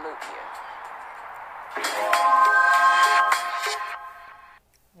 we salute you.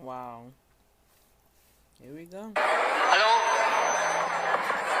 Wow. Here we go. Hello?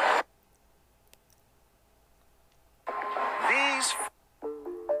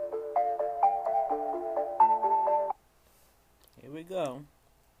 Here we go.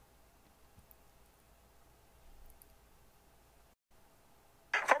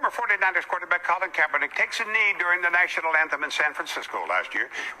 Former 49ers quarterback Colin Kaepernick takes a knee during the national anthem in San Francisco last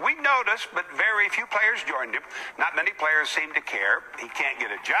year. We noticed, but very few players joined him. Not many players seem to care. He can't get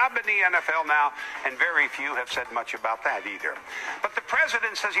a job in the NFL now, and very few have said much about that either. But the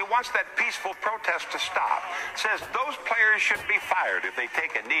president says he wants that peaceful protest to stop, says those players should be fired if they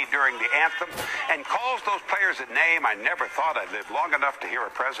take a knee during the anthem, and calls those players a name I never thought I'd live long enough to hear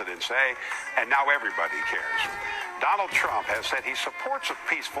a president say, and now everybody cares. Donald Trump has said he supports a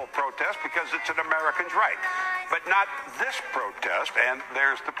peaceful protest because it's an American's right, but not this protest, and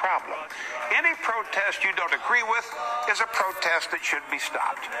there's the problem. Any protest you don't agree with is a protest that should be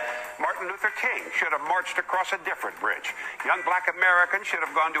stopped. Martin Luther King should have marched across a different bridge. Young black Americans should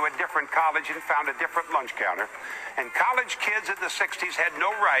have gone to a different college and found a different lunch counter. And college kids in the 60s had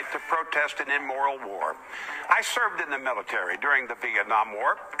no right to protest an immoral war. I served in the military during the Vietnam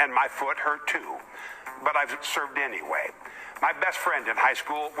War, and my foot hurt too. But I've served anyway. My best friend in high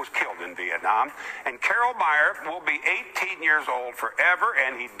school was killed in Vietnam, and Carol Meyer will be 18 years old forever,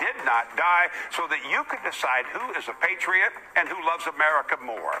 and he did not die so that you could decide who is a patriot and who loves America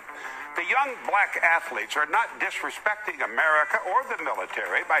more. The young black athletes are not disrespecting America or the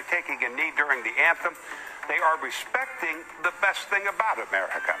military by taking a knee during the anthem. They are respecting the best thing about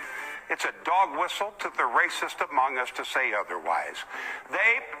America. It's a dog whistle to the racist among us to say otherwise.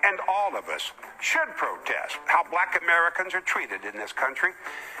 They and all of us should protest how black Americans are treated in this country.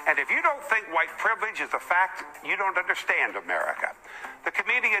 And if you don't think white privilege is a fact, you don't understand America. The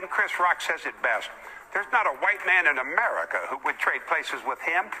comedian Chris Rock says it best. There's not a white man in America who would trade places with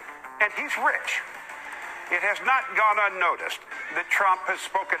him, and he's rich. It has not gone unnoticed that Trump has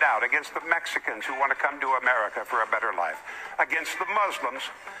spoken out against the Mexicans who want to come to America for a better life, against the Muslims,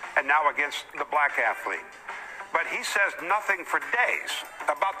 and now against the black athlete. But he says nothing for days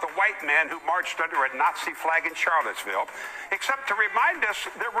about the white men who marched under a Nazi flag in Charlottesville, except to remind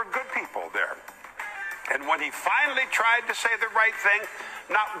us there were good people there. And when he finally tried to say the right thing,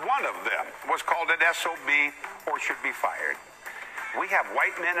 not one of them was called an SOB or should be fired. We have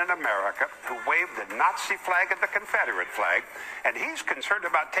white men in America who wave the Nazi flag and the Confederate flag, and he's concerned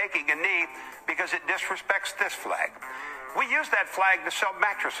about taking a knee because it disrespects this flag. We use that flag to sell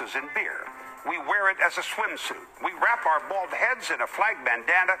mattresses and beer. We wear it as a swimsuit. We wrap our bald heads in a flag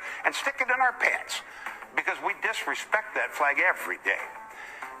bandana and stick it in our pants because we disrespect that flag every day.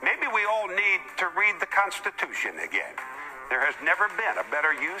 Maybe we all need to read the Constitution again. There has never been a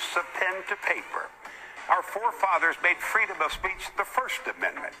better use of pen to paper. Our forefathers made freedom of speech the First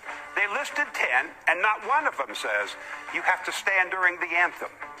Amendment. They listed 10, and not one of them says you have to stand during the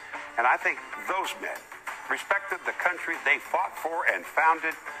anthem. And I think those men respected the country they fought for and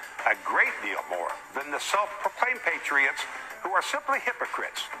founded a great deal more than the self-proclaimed patriots who are simply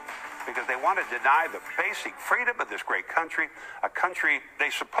hypocrites because they want to deny the basic freedom of this great country, a country they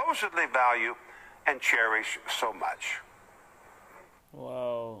supposedly value and cherish so much.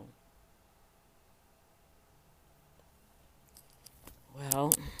 Whoa.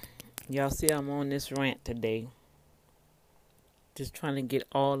 Well, y'all see I'm on this rant today. Just trying to get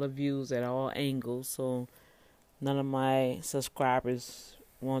all the views at all angles so none of my subscribers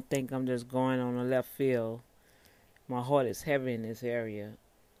won't think I'm just going on a left field. My heart is heavy in this area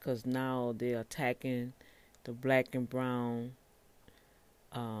because now they're attacking the black and brown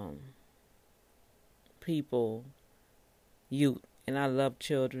people, youth. And I love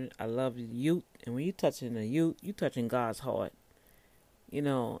children. I love youth. And when you're touching the youth, you're touching God's heart. You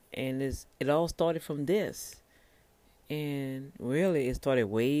know, and it all started from this. And really, it started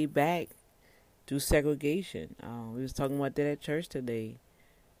way back through segregation. We was talking about that at church today.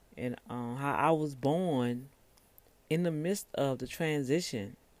 And how I was born in the midst of the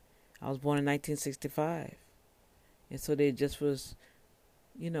transition. I was born in 1965. And so they just was,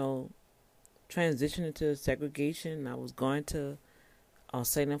 you know, transitioning to segregation. I was going to on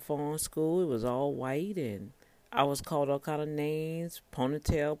St. Phone School. It was all white, and I was called all kind of names: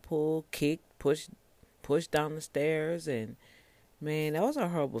 ponytail pull, kick, push down the stairs, and man, that was a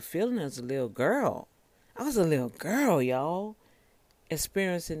horrible feeling as a little girl. I was a little girl, y'all,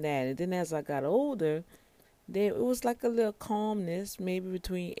 experiencing that. And then as I got older, it was like a little calmness, maybe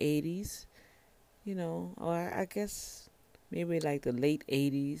between 80s, or I guess maybe like the late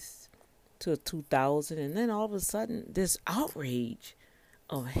 80s to 2000. And then all of a sudden, this outrage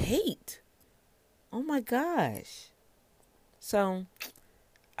of hate. Oh my gosh. So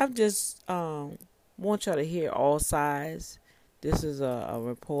I'm just want y'all to hear all sides. This is a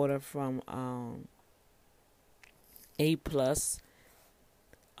reporter from A+,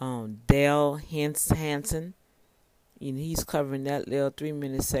 Dale Hansen. He's covering that little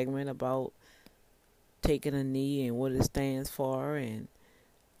 3-minute segment about taking a knee and what it stands for. And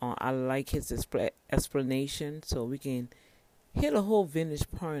I like his explanation, so we can hit a whole vintage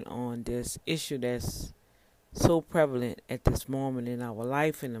point on this issue that's so prevalent at this moment in our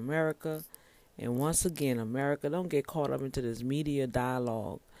life in America. And once again, America, don't get caught up into this media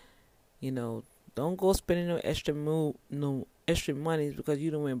dialogue. Don't go spending no extra money because you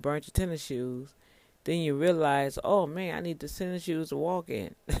done went burnt your tennis shoes. Then you realize, oh man, I need the tennis shoes to walk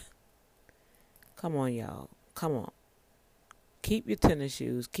in. Come on, y'all. Come on. Keep your tennis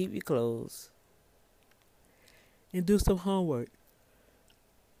shoes. Keep your clothes. And do some homework,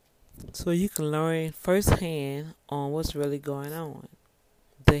 so you can learn firsthand on what's really going on.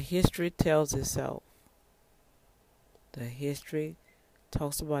 The history tells itself. The history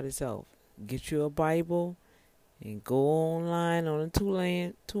talks about itself. Get you a Bible and go online on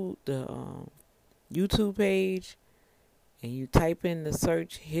the YouTube page, and you type in the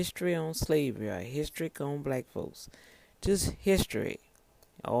search history on slavery or history on black folks. Just history.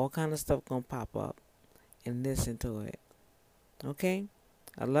 All kind of stuff gonna pop up, and listen to it. Okay?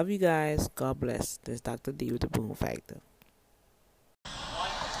 I love you guys. God bless. This is Dr. D with the Boom Factor.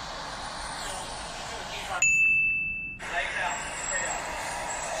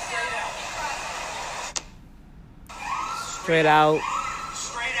 Straight out.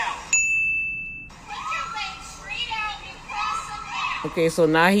 Okay, so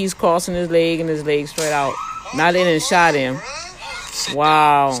now he's crossing his leg and his leg straight out. Now they done shot him.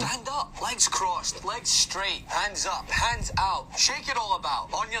 Wow. Stand up, legs crossed, legs straight, hands up, hands out. Shake it all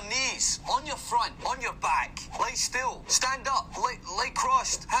about. On your knees, on your front, on your back. Lay still, stand up, leg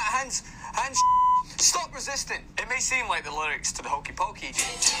crossed, hands. Stop resisting. It may seem like the lyrics to the Hokey Pokey,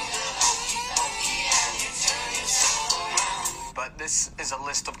 but this is a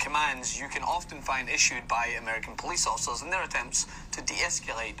list of commands you can often find issued by American police officers in their attempts to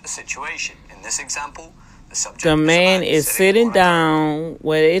de-escalate a situation. In this example, the man is sitting down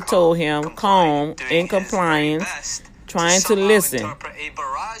where they told him, calm, in compliance, trying to listen. Interpret a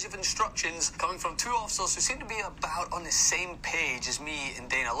barrage of instructions coming from two officers who seem to be about on the same page as me and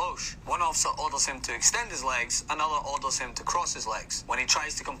Dana Loesch. One officer orders him to extend his legs, another orders him to cross his legs. When he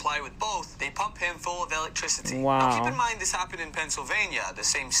tries to comply with both, they pump him full of electricity. Wow. Now keep in mind this happened in Pennsylvania, the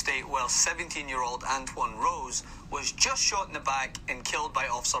same state where 17-year-old Antoine Rose was just shot in the back and killed by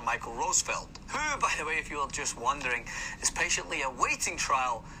Officer Michael Rosefeld, who, by the way, if you were just wondering, is patiently awaiting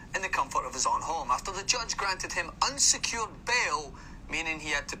trial in the comfort of his own home after the judge granted him unsecured bail, meaning he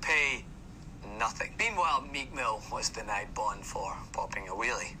had to pay nothing. Meanwhile, Meek Mill was denied bond for popping a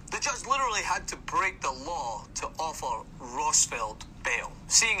wheelie. The judge literally had to break the law to offer Rosefeld bail,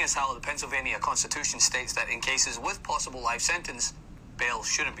 seeing as how the Pennsylvania Constitution states that in cases with possible life sentence, bail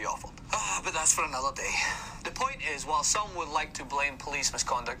shouldn't be offered. But that's for another day. The point is, while some would like to blame police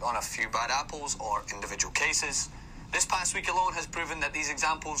misconduct on a few bad apples or individual cases, this past week alone has proven that these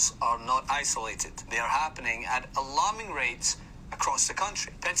examples are not isolated. They are happening at alarming rates across the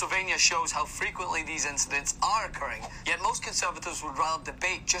country. Pennsylvania shows how frequently these incidents are occurring, yet most conservatives would rather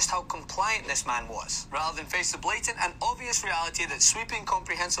debate just how compliant this man was, rather than face the blatant and obvious reality that sweeping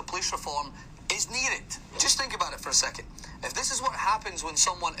comprehensive police reform is needed. Just think about it for a second. If this is what happens when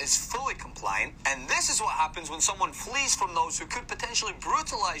someone is fully compliant, and this is what happens when someone flees from those who could potentially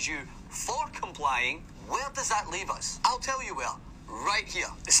brutalize you for complying, where does that leave us? I'll tell you where. Right here.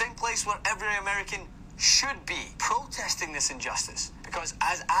 The same place where every American should be, protesting this injustice. Because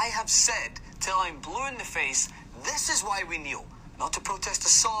as I have said till I'm blue in the face, this is why we kneel. Not to protest a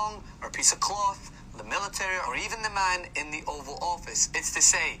song or a piece of cloth, the military, or even the man in the Oval Office. It's to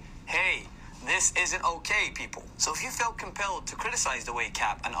say, hey, This isn't okay, people. So if you felt compelled to criticize the way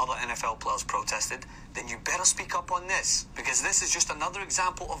Cap and other NFL players protested, then you better speak up on this, because this is just another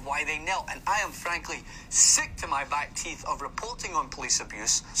example of why they knelt. And I am frankly sick to my back teeth of reporting on police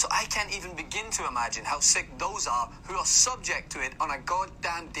abuse, so I can't even begin to imagine how sick those are who are subject to it on a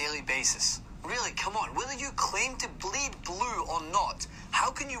goddamn daily basis. Really, come on, whether you claim to bleed blue or not, how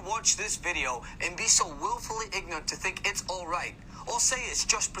can you watch this video and be so willfully ignorant to think it's all right, or say it's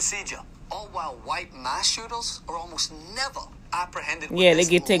just procedure, all while white mass shooters are almost never apprehended with they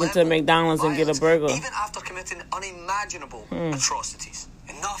get taken to McDonald's and get a burger. Even after committing unimaginable atrocities.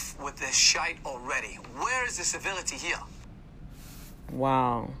 Enough with this shite already. Where is the civility here?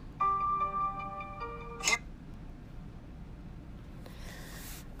 Wow.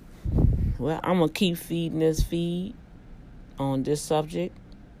 Well, I'm going to keep feeding this feed on this subject.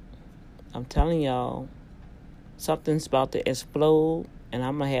 I'm telling y'all, something's about to explode, and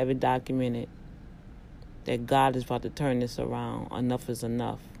I'm going to have it documented that God is about to turn this around. Enough is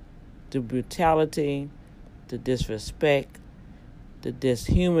enough. The brutality, the disrespect, the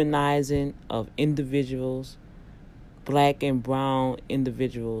dishumanizing of individuals, black and brown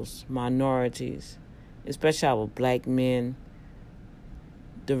individuals, minorities, especially our black men.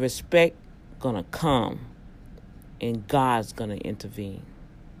 The respect gonna come, and God's gonna intervene.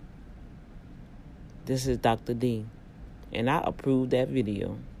 This is Dr. D, and I approve that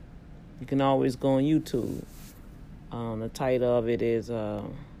video. You can always go on YouTube. The title of it is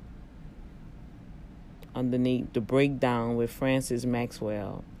underneath The Breakdown with Francis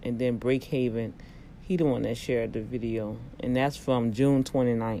Maxwell, and then Breakhaven. He the one that shared the video, and that's from June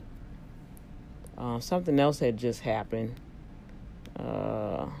 29th. Something else had just happened.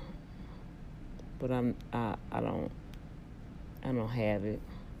 But I don't have it.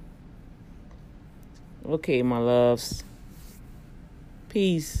 Okay, my loves.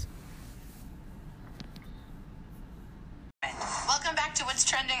 Peace. Welcome back to What's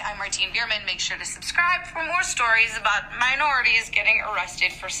Trending. I'm Martine Bierman. Make sure to subscribe for more stories about minorities getting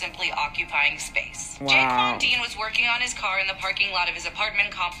arrested for simply occupying space. Wow. Jaquan Dean was working on his car in the parking lot of his apartment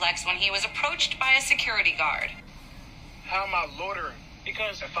complex when he was approached by a security guard. How am I loitering?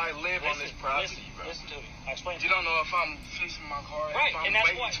 Because if I live on this property, listen to me. I explain. You don't know if I'm fixing my car, right, if I'm and that's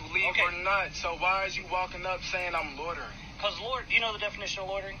waiting why. to leave or not. So why is you walking up saying I'm loitering? Because do you know the definition of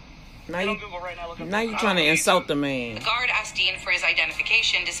loitering? Now you Google right now. Look up you're trying to insult the man. The guard asked Dean for his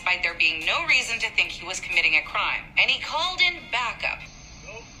identification despite there being no reason to think he was committing a crime. And he called in backup.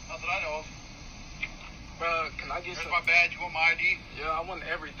 Nope, not that I know of. Bro, can I get Here's my badge. You want my ID? Yeah, I want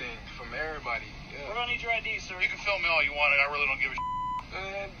everything from everybody. Yeah. We're going to need your ID, sir. You can film me all you want. I really don't give a shit.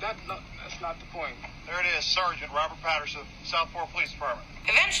 That's not the point. There it is, Sergeant Robert Patterson, Southport Police Department.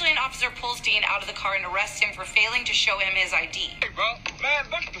 Eventually, an officer pulls Dean out of the car and arrests him for failing to show him his ID. Hey, bro. Man,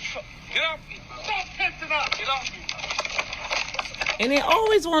 what the fuck? Get off me. Stop pissing up. Get off me. And they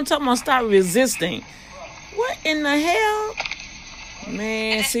always want to talk about stop resisting. What in the hell?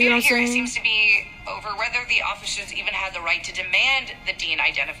 Man, see what I'm saying? Seems to be over whether the officers even had the right to demand that Dean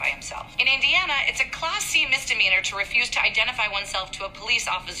identify himself. In Indiana, it's a Class C misdemeanor to refuse to identify oneself to a police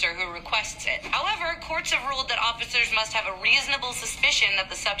officer who requests it. However, courts have ruled that officers must have a reasonable suspicion that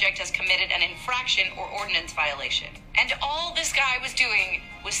the subject has committed an infraction or ordinance violation. And all this guy was doing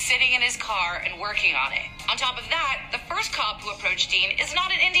was sitting in his car and working on it. On top of that, the first cop who approached Dean is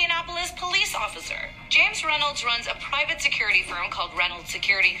not an Indianapolis police officer. James Reynolds runs a private security firm called Reynolds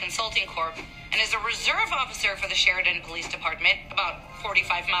Security Consulting Corp. and is a reserve officer for the Sheridan Police Department, about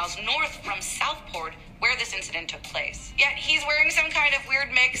 45 miles north from Southport, where this incident took place. Yet he's wearing some kind of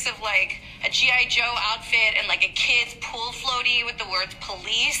weird mix of like a G.I. Joe outfit and like a kid's pool floaty with the words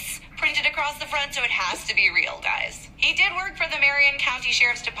police printed across the front, so it has to be real, guys. He did work for the Marion County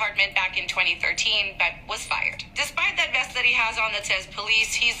Sheriff's Department back in 2013, but was fired. Despite that vest that he has on that says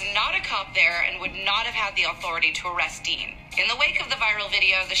police, he's not a cop there and would not have had the authority to arrest Dean. In the wake of the viral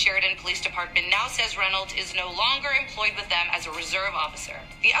video, the Sheridan Police Department now says Reynolds is no longer employed with them as a reserve officer.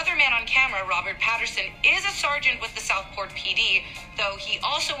 The other man on camera, Robert Patterson, is a sergeant with the Southport PD, though he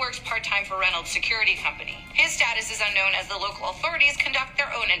also works part-time for Reynolds Security Company. His status is unknown as the local authorities conduct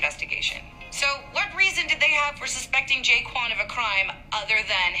their own investigation. So, what reason did they have for suspecting Jaquan of a crime other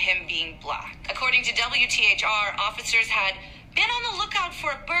than him being black? According to WTHR, officers had been on the lookout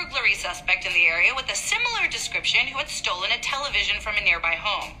for a burglary suspect in the area with a similar description who had stolen a television from a nearby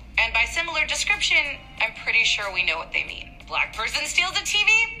home. And by similar description, I'm pretty sure we know what they mean. Black person steals a TV?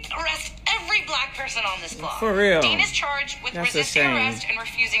 Arrest every black person on this block. For real. Dean is charged with resisting arrest and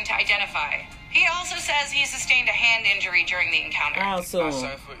refusing to identify. He also says he sustained a hand injury during the encounter. Also, I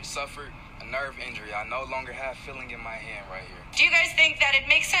suffered a nerve injury. I no longer have feeling in my hand right here. Do you guys think that it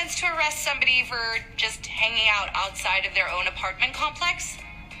makes sense to arrest somebody for just hanging out outside of their own apartment complex?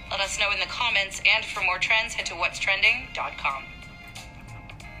 Let us know in the comments, and for more trends, head to whatstrending.com.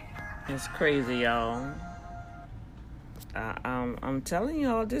 It's crazy, y'all. I'm telling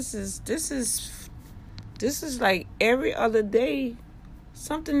y'all, this is like every other day,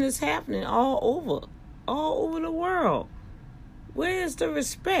 something is happening all over the world. Where is the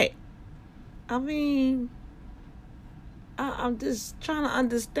respect? I mean, I'm just trying to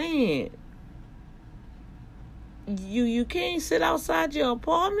understand. You can't sit outside your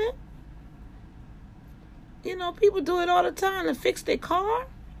apartment? You know, people do it all the time to fix their car.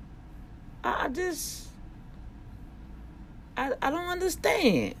 I don't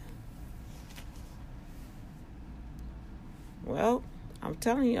understand. Well, I'm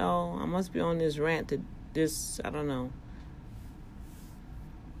telling y'all, I must be on this rant to this, I don't know.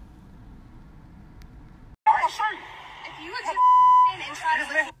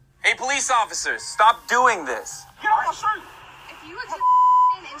 Hey, police officers, stop doing this. Get off my shirt! If you were to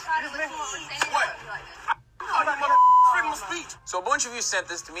and try to listen to what we're saying, What? I got freedom of speech. So a bunch of you sent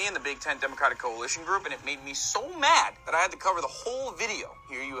this to me in the Big Tent Democratic Coalition group, and it made me so mad that I had to cover the whole video.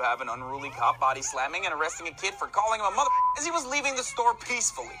 Here you have an unruly cop body slamming and arresting a kid for calling him a mother as he was leaving the store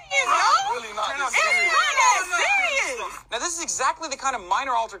peacefully. Really not that serious. Now this is exactly the kind of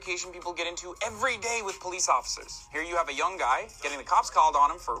minor altercation people get into every day with police officers. Here you have a young guy getting the cops called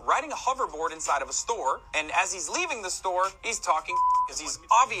on him for riding a hoverboard inside of a store, and as he's leaving the store, he's talking because he's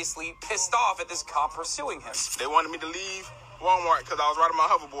obviously pissed off at this cop pursuing him. They wanted me to leave Walmart because I was riding my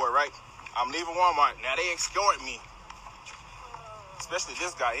hoverboard, right? I'm leaving Walmart. Now they escort me. Especially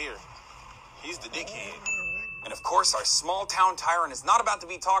this guy here. He's the dickhead. And of course, our small town tyrant is not about to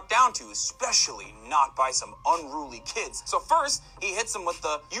be talked down to, especially not by some unruly kids. So first, he hits him with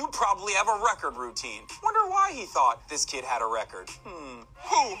the, "You probably have a record" routine. Wonder why he thought this kid had a record. Who?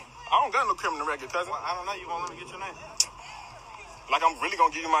 I don't got no criminal record, cousin. Well, I don't know. You won't let me get your name? Like I'm really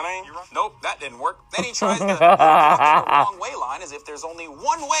gonna give you my name? Nope, that didn't work. Then he tries to walk the wrong way line as if there's only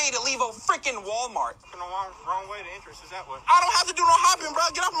one way to leave a freaking Walmart. Wrong way, the entrance is that way. I don't have to do no hopping, bro.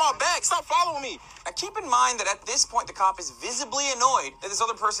 Get off my back. Stop following me. Now keep in mind that at this point the cop is visibly annoyed that this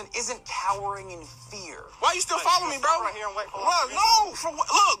other person isn't cowering in fear. Why you still following me, bro? Right here and wait for look, no.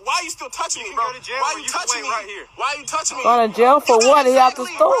 Look, why you still touching me, bro? Why you touching me? Right here. Why you touching me? Going to jail for what? He out the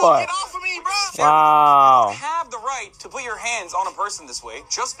store. Get off of me, bro. Wow. You have the right to put your hands on a person this way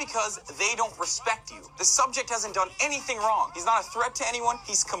just because they don't respect you. The subject hasn't done anything wrong. He's not a threat to anyone.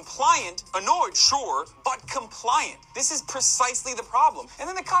 He's compliant, annoyed, sure, but compliant. This is precisely the problem. And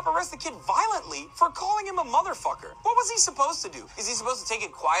then the cop arrests the kid violently for calling him a motherfucker. What was he supposed to do? Is he supposed to take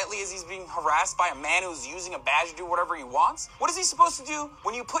it quietly as he's being harassed by a man who's using a badge to do whatever he wants? What is he supposed to do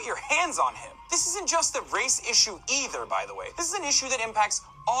when you put your hands on him? This isn't just a race issue either, by the way. This is an issue that impacts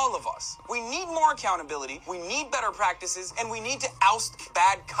all of us. We need more accountability, we need better practices, and we need to oust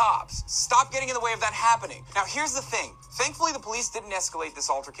bad cops. Stop getting in the way of that happening. Now, here's the thing. Thankfully, the police didn't escalate this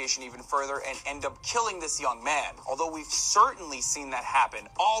altercation even further and end up killing this young man, although we've certainly seen that happen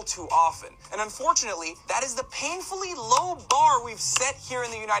all too often. And unfortunately, that is the painfully low bar we've set here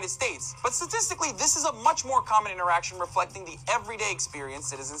in the United States. But statistically, this is a much more common interaction reflecting the everyday experience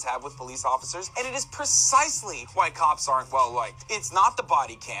citizens have with police officers, and it is precisely why cops aren't well liked. It's not the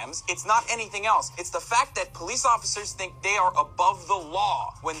body cams. It's not anything else. It's the fact that police officers think they are above the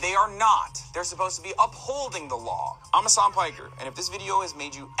law when they are not. They're supposed to be upholding the law. I'm Hassan Piker, and if this video has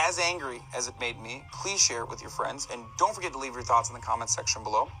made you as angry as it made me, please share it with your friends, and don't forget to leave your thoughts in the comments section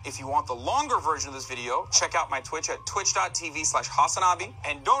below. If you want the longer version of this video, check out my Twitch at twitch.tv/Hassanabi,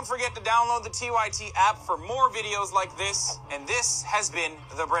 and don't forget to download the TYT app for more videos like this, and this has been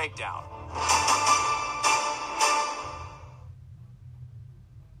The Breakdown.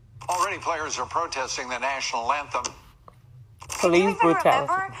 Already players are protesting the national anthem. Police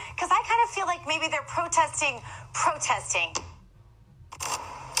brutality. Because I kind of feel like maybe they're protesting.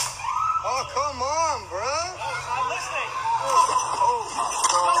 Oh, come on, bro.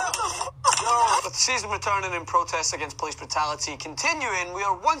 With the season returning and protests against police brutality continuing, we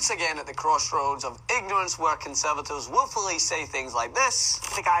are once again at the crossroads of ignorance where conservatives willfully say things like this.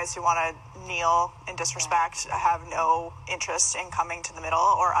 The guys who want to kneel in disrespect have no interest in coming to the middle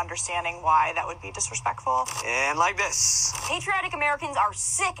or understanding why that would be disrespectful. And like this. Patriotic Americans are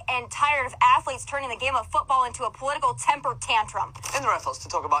sick and tired of athletes turning the game of football into a political temper tantrum. In their efforts to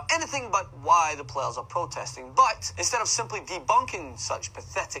talk about anything but why the players are protesting, but instead of simply debunking such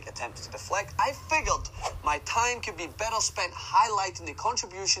pathetic attempts to deflect, I figured my time could be better spent highlighting the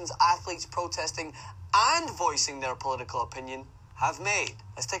contributions athletes protesting and voicing their political opinion have made.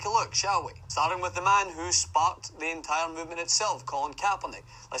 Let's take a look, shall we? Starting with the man who sparked the entire movement itself, Colin Kaepernick.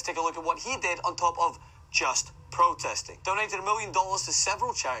 Let's take a look at what he did on top of just protesting. Donated $1 million to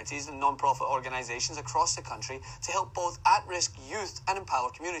several charities and non-profit organizations across the country to help both at-risk youth and empower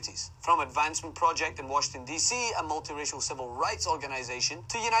communities. From Advancement Project in Washington, D.C., a multiracial civil rights organization,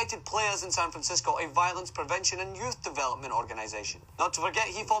 to United Players in San Francisco, a violence prevention and youth development organization. Not to forget,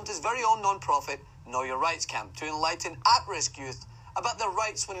 he formed his very own non-profit, Know Your Rights Camp, to enlighten at-risk youth about their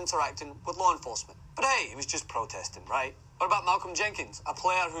rights when interacting with law enforcement. But hey, he was just protesting, right? What about Malcolm Jenkins, a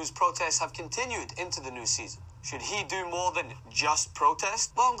player whose protests have continued into the new season? Should he do more than just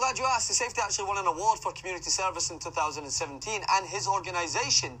protest? Well, I'm glad you asked. The safety actually won an award for community service in 2017, and his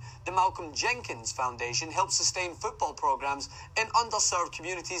organization, the Malcolm Jenkins Foundation, helps sustain football programs in underserved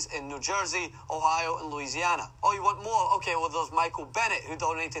communities in New Jersey, Ohio, and Louisiana. Oh, you want more? Okay, well, there's Michael Bennett, who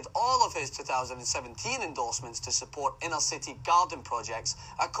donated all of his 2017 endorsements to support inner city garden projects,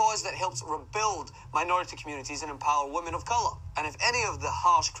 a cause that helps rebuild minority communities and empower women of color. And if any of the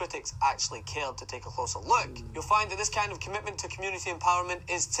harsh critics actually cared to take a closer look, you'll find that this kind of commitment to community empowerment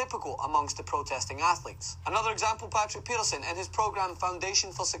is typical amongst the protesting athletes. Another example, Patrick Peterson and his program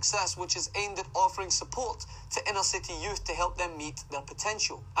Foundation for Success, which is aimed at offering support to inner city youth to help them meet their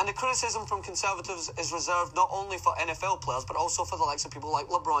potential. And the criticism from conservatives is reserved not only for NFL players, but also for the likes of people like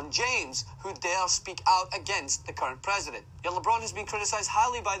LeBron James, who dare speak out against the current president. Yet LeBron has been criticized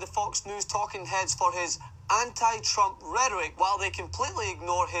highly by the Fox News talking heads for his anti-Trump rhetoric, while they completely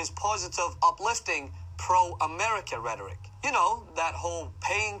ignore his positive, uplifting, pro-America rhetoric. You know, that whole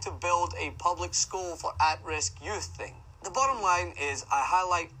paying to build a public school for at-risk youth thing. The bottom line is I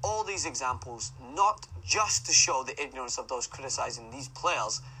highlight all these examples not just to show the ignorance of those criticizing these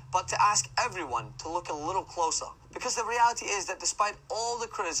players, but to ask everyone to look a little closer. Because the reality is that despite all the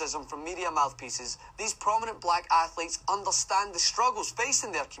criticism from media mouthpieces, these prominent black athletes understand the struggles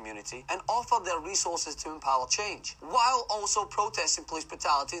facing their community and offer their resources to empower change, while also protesting police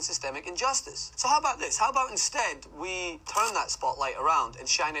brutality and systemic injustice. So how about this? How about instead we turn that spotlight around and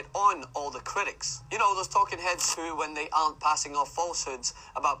shine it on all the critics? You know, those talking heads who, when they aren't passing off falsehoods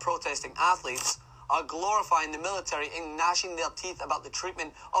about protesting athletes, are glorifying the military and gnashing their teeth about the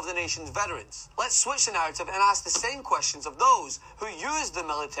treatment of the nation's veterans. Let's switch the narrative and ask the same questions of those who use the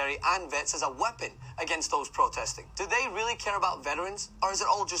military and vets as a weapon against those protesting. Do they really care about veterans, or is it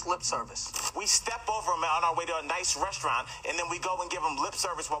all just lip service? We step over them on our way to a nice restaurant, and then we go and give them lip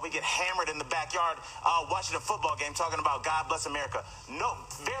service while we get hammered in the backyard watching a football game talking about God bless America. No,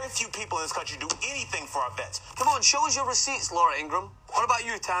 very few people in this country do anything for our vets. Come on, show us your receipts, Laura Ingraham. What about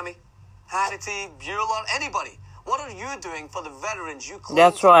you, Tammy? Hannity, Bueller, anybody. What are you doing for the veterans you claim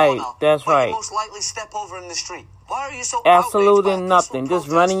That's to right. honor, That's but right. you most likely step over in the street? Why are you so Absolutely outraged by nothing. peaceful Just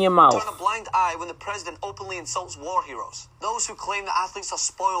running your mouth. Turn a blind eye when the president openly insults war heroes. Those who claim that athletes are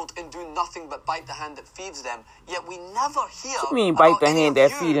spoiled and do nothing but bite the hand that feeds them. Yet we never hear. What do you mean bite the hand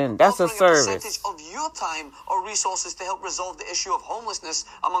that feeds them? That's a service. Percentage of your time or resources to help resolve the issue of homelessness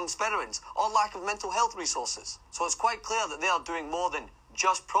amongst veterans or lack of mental health resources. So it's quite clear that they are doing more than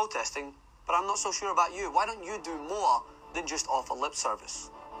just protesting. But I'm not so sure about you. Why don't you do more than just offer lip service?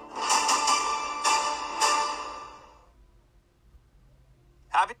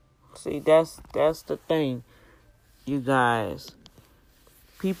 See, that's the thing, you guys.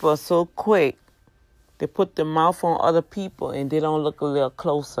 People are so quick. They put their mouth on other people and they don't look a little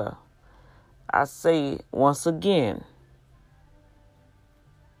closer. I say once again,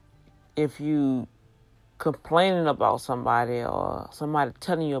 if you complaining about somebody or somebody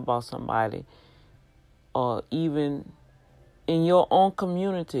telling you about somebody, or even in your own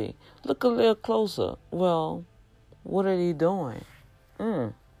community, look a little closer. Well, what are they doing?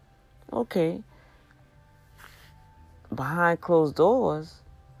 Okay. Behind closed doors,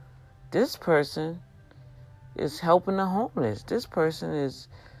 this person is helping the homeless. This person is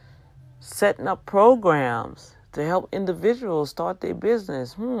setting up programs to help individuals start their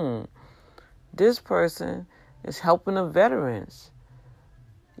business. This person is helping the veterans.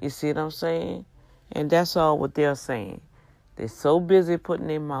 You see what I'm saying? And that's all what they're saying. They're so busy putting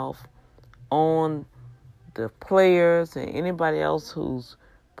their mouth on the players and anybody else who's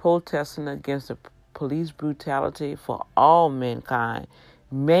protesting against the police brutality for all mankind,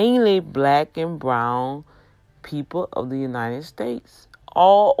 mainly black and brown people of the United States.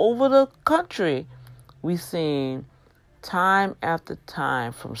 All over the country, we've seen time after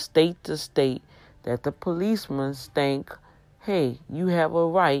time, from state to state, that the policemen think, hey, you have a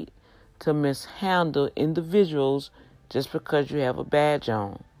right to mishandle individuals just because you have a badge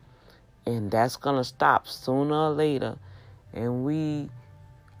on. And that's going to stop sooner or later. And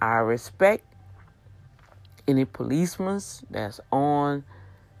I respect any policemen that's on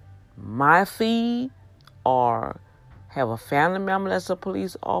my feed or have a family member that's a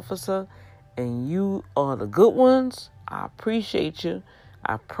police officer and you are the good ones, I appreciate you.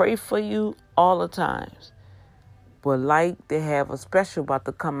 I pray for you all the times. But like they have a special about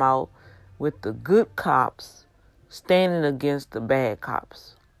to come out with the good cops standing against the bad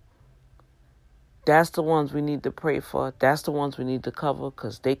cops. That's the ones we need to pray for. That's the ones we need to cover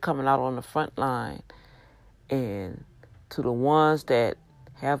because they coming out on the front line. And to the ones that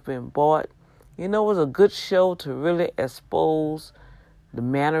have been bought, you know, it was a good show to really expose the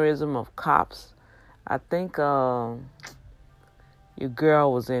mannerism of cops. I think your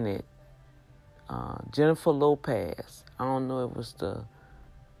girl was in it. Jennifer Lopez. I don't know if it was the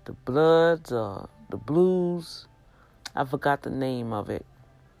Bloods or the Blues. I forgot the name of it.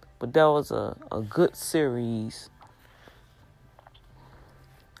 But that was a good series.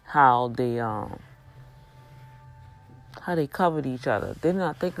 How they covered each other. Then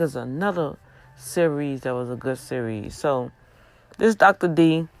I think there's another series that was a good series. So this is Dr.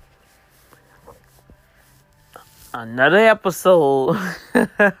 D. Another episode.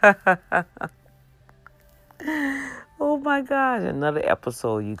 Oh my gosh, another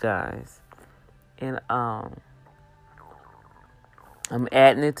episode, you guys. And I'm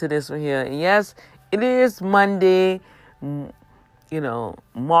adding it to this one here. And yes, it is Monday,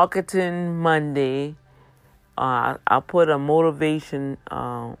 Marketing Monday. I'll put a motivation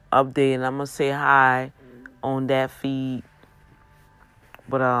update, and I'm going to say hi on that feed.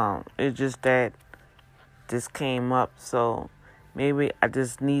 But it's just that this came up, so maybe I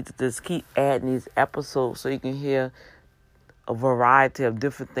just need to just keep adding these episodes so you can hear a variety of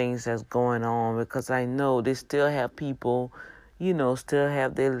different things that's going on, because I know they still have people, still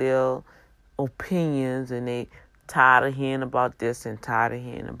have their little opinions, and they tired of hearing about this and tired of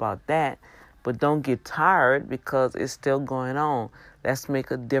hearing about that. But don't get tired because it's still going on. Let's make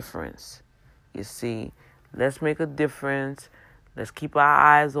a difference. You see, let's make a difference. Let's keep our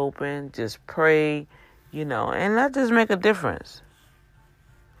eyes open. Just pray, and let's just make a difference.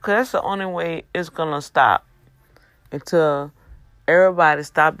 Because that's the only way it's going to stop. Until everybody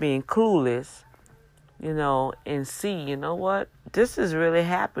stop being clueless, and see, you know what? This is really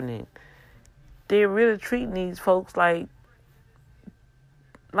happening. They're really treating these folks like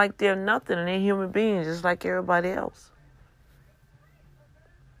they're nothing and they're human beings just like everybody else.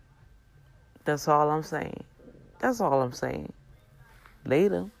 That's all I'm saying.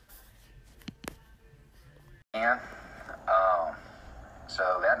 Later. Yeah.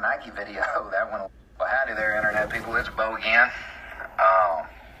 So that Nike video, that one. Well, howdy there, Internet people. It's Bo again.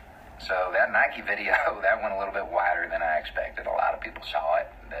 So that Nike video, that went a little bit wider than I expected. A lot of people saw it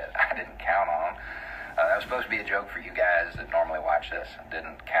that I didn't count on. That was supposed to be a joke for you guys that normally watch this. I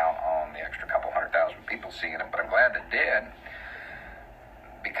didn't count on the extra couple 100,000 people seeing it, but I'm glad they did.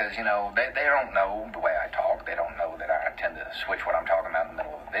 Because, they don't know the way I talk. They don't know that I tend to switch what I'm talking about in the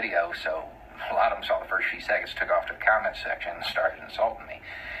middle of a video. So a lot of them saw the first few seconds, took off to the comment section, and started insulting me.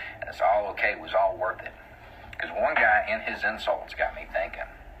 And it's all okay. It was all worth it. Because one guy in his insults got me thinking.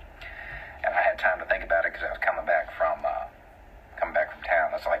 And I had time to think about it because I was coming back from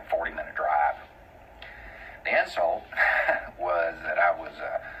town. That's like a 40-minute drive. The insult was that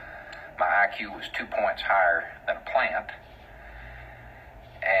my IQ was 2 points higher than a plant,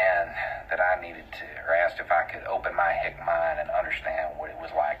 and that I needed to, or asked if I could open my hick mind and understand what it was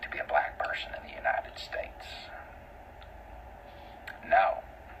like to be a black person in the United States. No,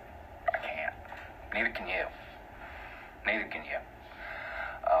 I can't. Neither can you.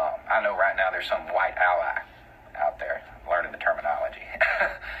 I know right now there's some white ally out there learning the terminology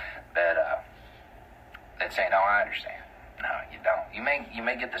that say, no, I understand. No, you don't. You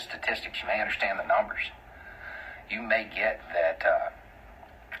may get the statistics. You may understand the numbers. You may get that,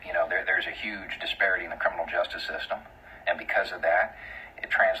 there's a huge disparity in the criminal justice system. And because of that, it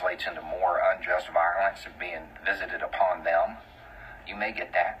translates into more unjust violence being visited upon them. You may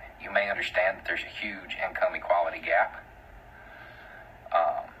get that. You may understand that there's a huge income equality gap.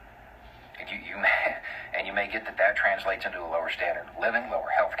 And you may get that translates into a lower standard of living, lower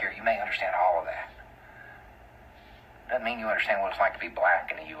health care. You may understand all of that. Doesn't mean you understand what it's like to be black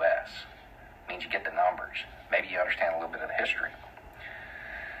in the U.S. It means you get the numbers. Maybe you understand a little bit of the history.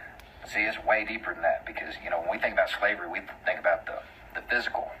 See, it's way deeper than that because, when we think about slavery, we think about the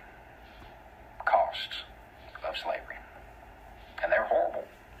physical costs of slavery. And they're horrible,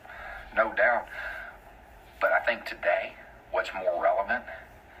 no doubt. But I think today, what's more relevant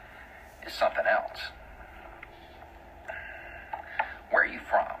is something else. Where are you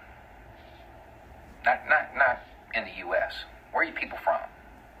from? Not in the U.S. Where are you people from?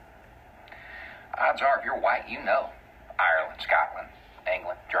 I odds are, if you're white, you know Ireland, Scotland,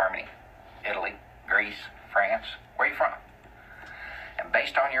 England, Germany, Italy, Greece, France. Where are you from? And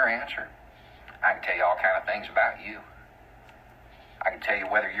based on your answer, I can tell you all kind of things about you. I can tell you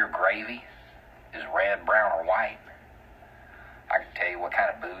whether your gravy is red, brown, or white. I can tell you what kind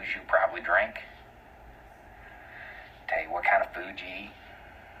of booze you probably drink. Tell you what kind of food you eat.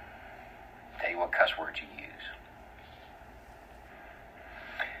 Tell you what cuss words you use.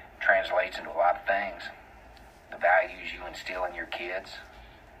 Translates into a lot of things. The values you instill in your kids.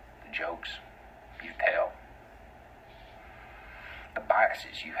 The jokes you tell. The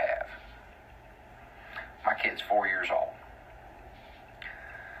biases you have. My kid's 4 years old.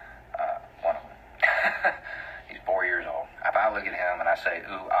 One of them. He's 4 years old. If I look at him and I say,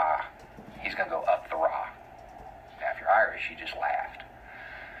 ooh, ah, he's going to go up the raw. Now, if you're Irish, you just laughed.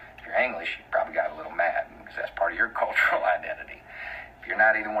 If you're English, you probably got a little mad because that's part of your cultural identity. If you're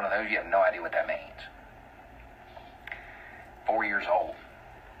not either one of those, you have no idea what that means. 4 years old.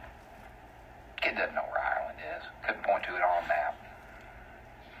 Kid doesn't know where Ireland is. Couldn't point to it on a map.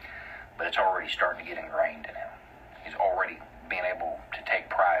 But it's already starting to get ingrained in him. He's already being able to take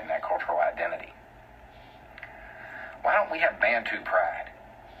pride in that cultural identity. Why don't we have Bantu pride?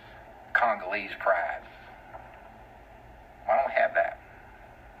 Congolese pride? Why don't we have that?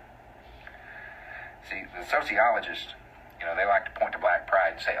 See, the sociologists, they like to point to black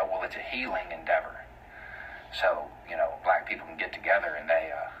pride and say, oh, well, it's a healing endeavor. So, black people can get together and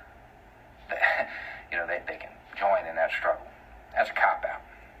they can join in that struggle. That's a cop-out.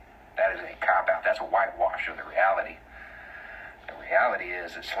 That is a cop-out. That's a whitewash of the reality. The reality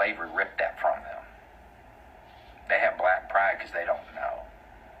is that slavery ripped that from them. They have black pride because they don't know.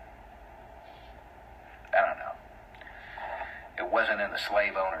 I don't know. It wasn't in the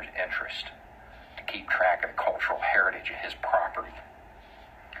slave owner's interest to keep track of the cultural heritage of his property.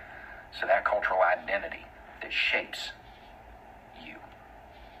 So that cultural identity that shapes you,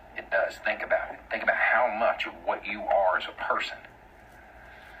 it does. Think about it. Think about how much of what you are as a person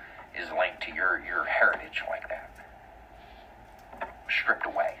is linked to your heritage like that. Stripped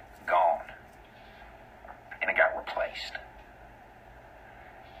away, gone. And it got replaced.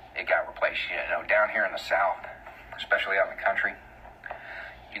 It got replaced. Down here in the South, especially out in the country,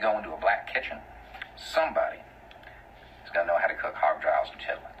 you go into a black kitchen, somebody is going to know how to cook hog jowl and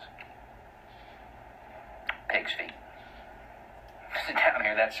chitlins. Pig's feet. Down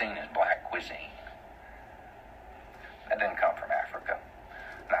here, that's seen as black cuisine. That didn't come from Africa.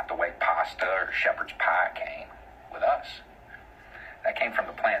 Not the way pasta or shepherd's pie came with us. That came from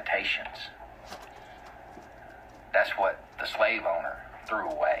the plantations. That's what the slave owner threw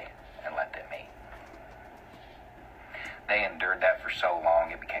away and let them eat. They endured that for so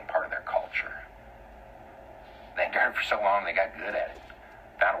long, it became part of their culture. They endured it for so long, they got good at it.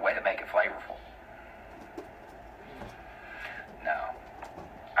 Found a way to make it flavorful. No,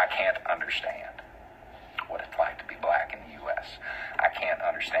 I can't understand what it's like to be black in the U.S. I can't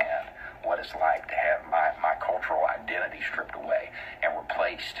understand what it's like to have my cultural identity stripped away and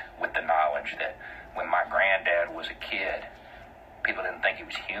replaced with the knowledge that when my granddad was a kid, people didn't think he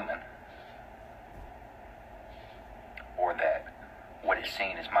was human. Or that what is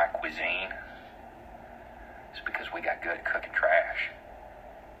seen as my cuisine is because we got good at cooking trash.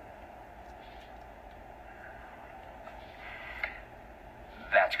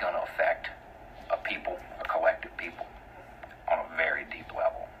 That's going to affect a people, a collective people, on a very deep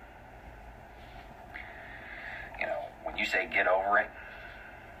level. When you say get over it,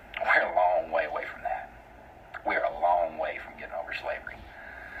 we're a long way away from that. We're a long way from getting over slavery.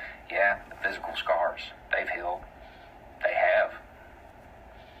 Yeah, the physical scars, they've healed. They have.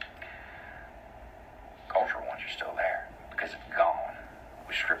 Cultural ones are still there because it's gone. It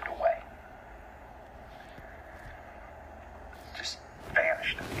was stripped away. Just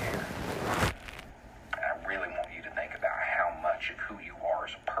vanished in the air. And I really want you to think about how much of who you are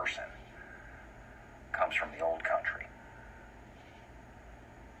as a person comes from the old country.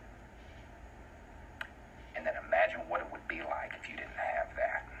 And then imagine what it would be like if you didn't have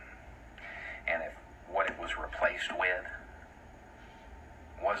that. And if what it was replaced with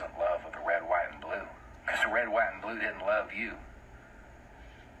wasn't love of the red, white, and blue. Because the red, white, and blue didn't love you.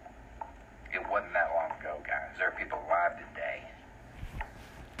 It wasn't that long ago, guys. There are people alive today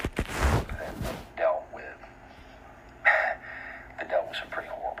that dealt with some pretty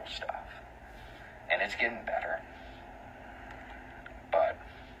horrible stuff. And it's getting better. But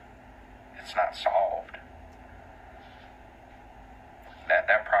it's not solved.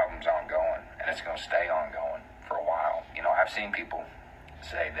 That problem's ongoing, and it's going to stay ongoing for a while. I've seen people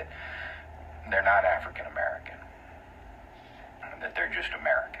say that they're not African American, that they're just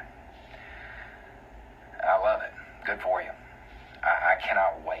American. I love it. Good for you. I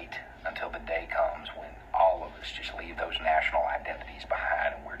cannot wait until the day comes when all of us just leave those national identities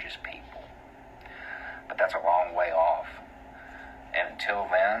behind and we're just people. But that's a long way off. And until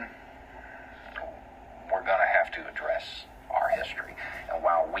then, we're going to have to address our history. And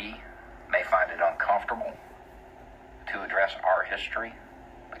while we may find it uncomfortable to address our history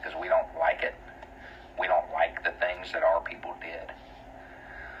because we don't like it, we don't like the things that our people did,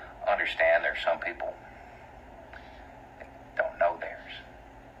 understand there's some people that don't know theirs.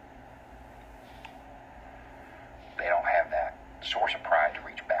 They don't have that source of pride to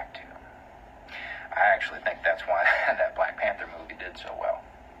reach back to. I actually think that's why that Black Panther movie did so well.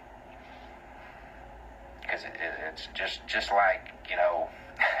 Because it's just like, you know,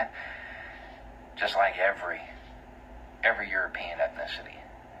 just like every European ethnicity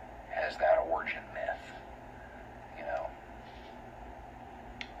has that origin myth, you know.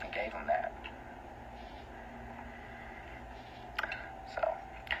 He gave them that. So,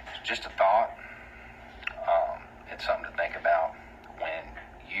 it's just a thought. It's something to think about when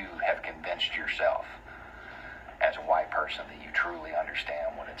you have convinced yourself as a white person that you truly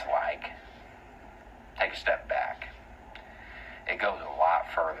understand what it's like. Take a step back. It goes a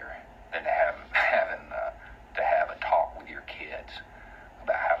lot further than to have a talk with your kids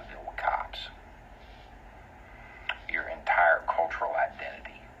about how to deal with cops. Your entire cultural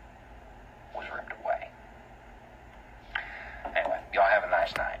identity was ripped away. Anyway, y'all have a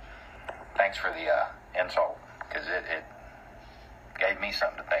nice night. Thanks for the insult, because it gave me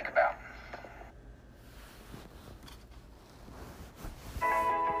something to think about.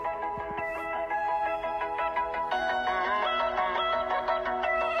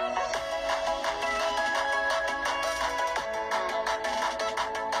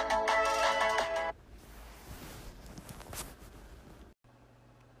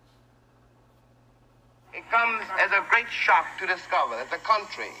 It comes as a great shock to discover that the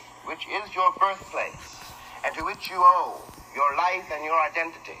country, which is your birthplace, and to which you owe your life and your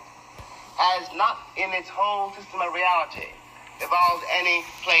identity, has not in its whole system of reality evolved any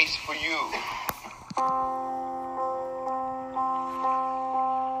place for you.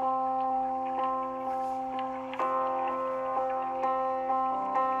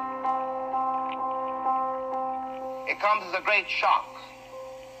 It comes as a great shock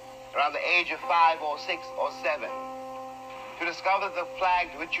around the age of 5 or 6 or 7 to discover that the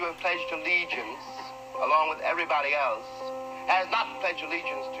flag to which you have pledged allegiance, along with everybody else, has not pledged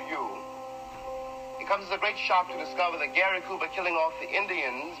allegiance to you. It comes as a great shock to discover that Gary Cooper killing off the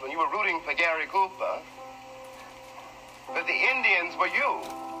Indians when you were rooting for Gary Cooper, that the Indians were you.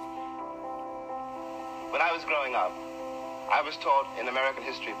 When I was growing up, I was taught in American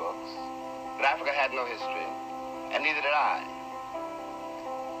history books that Africa had no history, and neither did I.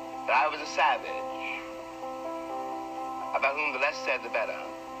 That I was a savage, about whom the less said the better,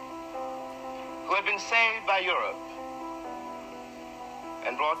 who had been saved by Europe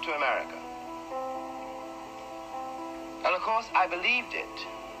and brought to America. And of course, I believed it.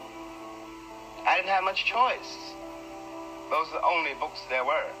 I didn't have much choice. Those are the only books there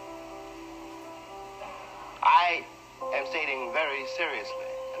were. I am stating very seriously,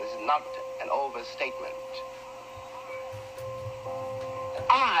 and this is not an overstatement,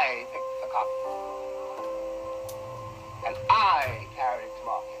 I picked the cotton, and I carried it to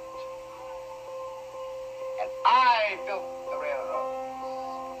market, and I built the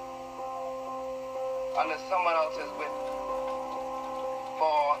railroads under someone else's whip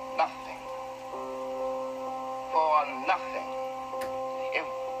for nothing. For nothing. If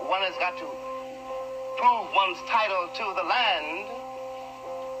one has got to prove one's title to the land,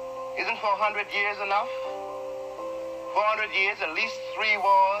 isn't 400 years enough? 400 years, at least 3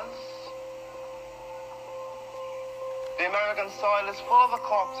 wars. The American soil is full of the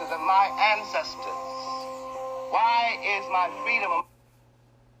corpses of my ancestors. Why is my freedom,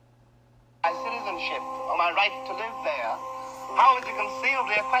 my citizenship, or my right to live there, how is it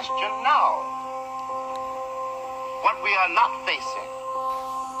conceivably a question now? What we are not facing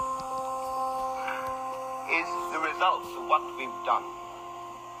is the results of what we've done.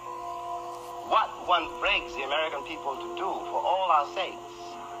 What one begs the American people to do for all our sakes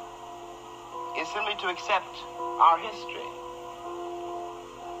is simply to accept our history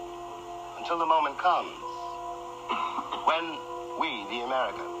until the moment comes when we, the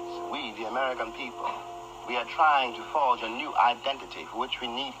American people, we are trying to forge a new identity for which we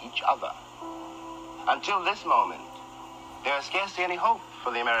need each other. Until this moment, there is scarcely any hope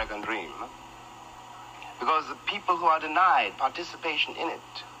for the American dream, because the people who are denied participation in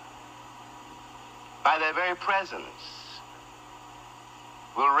it, by their very presence,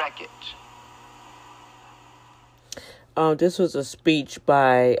 will wreck it. This was a speech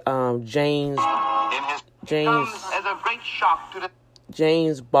by James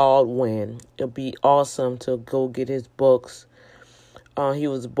Baldwin. It'll be awesome to go get his books. He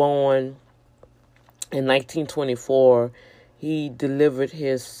was born in 1924. He delivered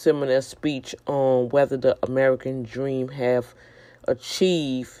his seminal speech on whether the American dream have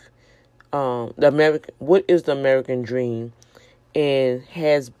achieved what is the American dream, and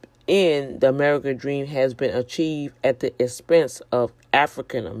the American dream has been achieved at the expense of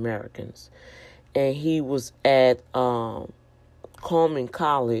African Americans. And he was at Coleman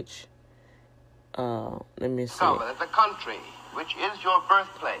College. Let me see. The country which is your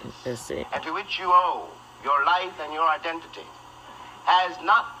birthplace, Let's see. and to which you owe your life and your identity, has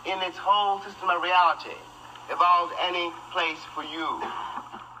not in its whole system of reality evolved any place for you.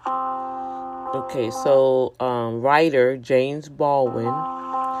 Okay, so writer James Baldwin,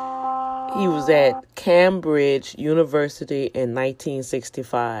 he was at Cambridge University in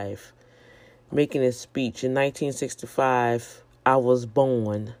 1965, making his speech. In 1965, I was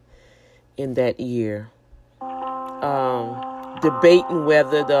born in that year. Debating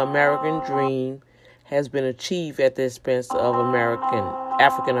whether the American dream has been achieved at the expense of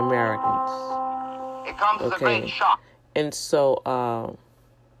African Americans. It comes as a great shock. And so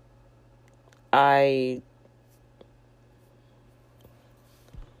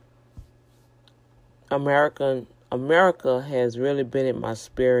America has really been in my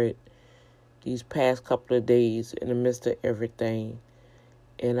spirit these past couple of days in the midst of everything.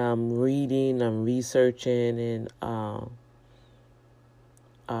 And I'm reading, I'm researching, and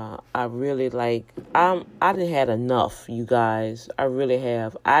I really I done had enough, you guys. I really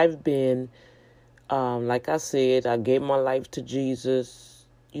have. I've been, like I said, I gave my life to Jesus,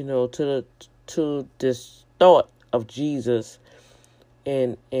 to this thought of Jesus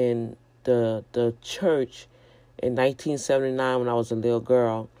in the church in 1979 when I was a little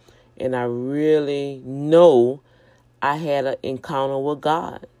girl. And I really know I had an encounter with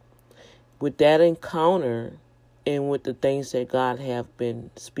God. With that encounter and with the things that God have been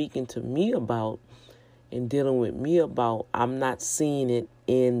speaking to me about and dealing with me about, I'm not seeing it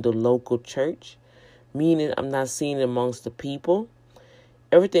in the local church, meaning I'm not seeing it amongst the people.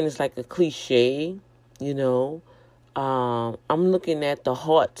 Everything is like a cliche, I'm looking at the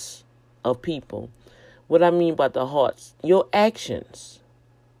hearts of people. What I mean by the hearts, your actions.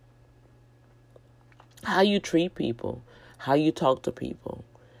 How you treat people, how you talk to people,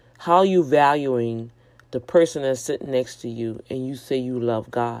 how you valuing the person that's sitting next to you and you say you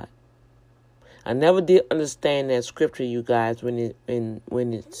love God. I never did understand that scripture, you guys, when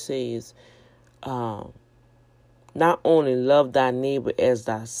it says not only love thy neighbor as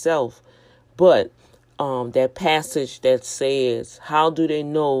thyself, but that passage that says, how do they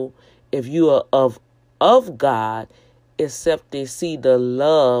know if you are of God except they see the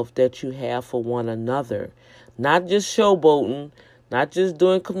love that you have for one another? Not just showboating, not just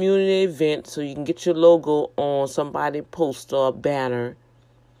doing community events so you can get your logo on somebody's poster or banner.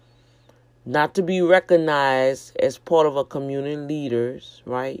 Not to be recognized as part of a community leaders,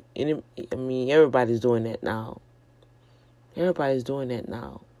 right? And everybody's doing that now. Everybody's doing that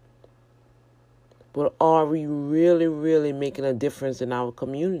now. But are we really, really making a difference in our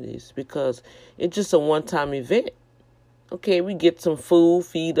communities? Because it's just a one-time event. Okay, we get some food,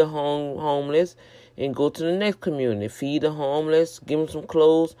 feed the homeless, and go to the next community. Feed the homeless, give them some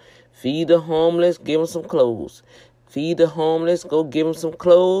clothes. Feed the homeless, give them some clothes. Feed the homeless, go give them some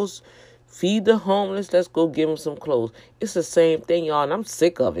clothes. Feed the homeless, let's go give them some clothes. It's the same thing, y'all, and I'm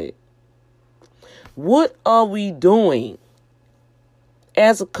sick of it. What are we doing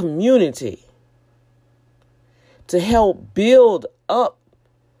as a community to help build up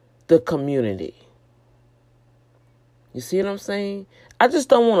the community? You see what I'm saying? I just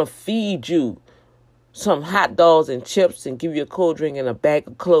don't want to feed you some hot dogs and chips and give you a cold drink and a bag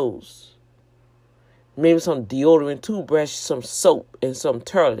of clothes. Maybe some deodorant, toothbrush, some soap, and some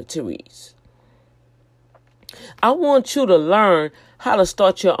toiletries. I want you to learn how to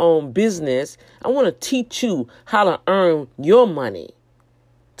start your own business. I want to teach you how to earn your money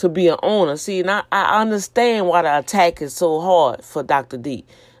to be an owner. See, and I understand why the attack is so hard for Dr. D.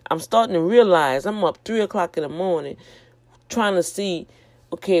 I'm starting to realize I'm up 3 o'clock in the morning trying to see,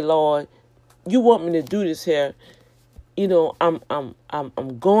 okay, Lord, you want me to do this here.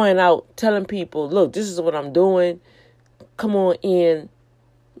 I'm going out telling people, look, this is what I'm doing. Come on in.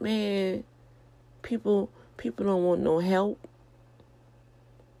 Man, people don't want no help.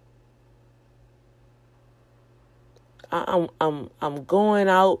 I'm going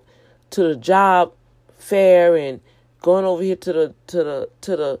out to the job fair and going over here to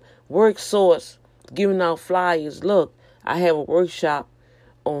the work source, giving out flyers. Look, I have a workshop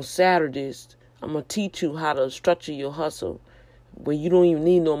on Saturdays. I'm going to teach you how to structure your hustle where you don't even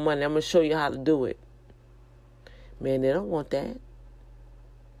need no money. I'm going to show you how to do it. Man, they don't want that.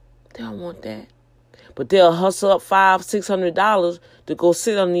 They don't want that. But they'll hustle up $500-$600 to go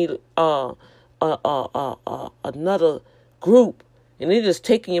sit on another group, and they're just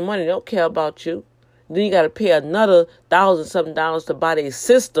taking your money. They don't care about you. Then you got to pay another $1,000-something to buy their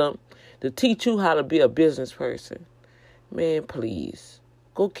system to teach you how to be a business person. Man, please.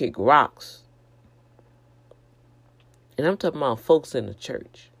 Go kick rocks. And I'm talking about folks in the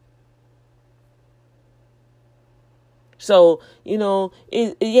church. So,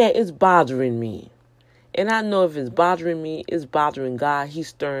 it's bothering me. And I know if it's bothering me, it's bothering God. He's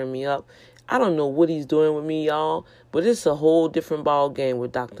stirring me up. I don't know what he's doing with me, y'all, but it's a whole different ball game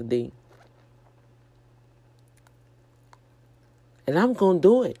with Dr. D. And I'm going to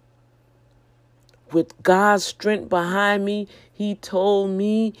do it. With God's strength behind me, he told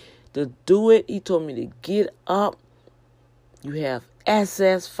me to do it. He told me to get up. You have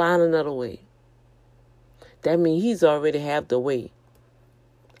access, find another way. That means he's already have the way.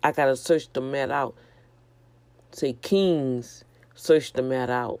 I got to search the mat out. Say kings search the mat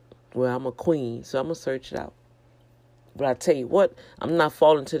out. Well, I'm a queen, so I'm going to search it out. But I tell you what, I'm not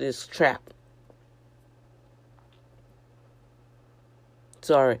falling to this trap.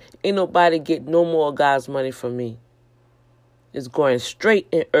 Sorry, ain't nobody get no more of God's money from me. It's going straight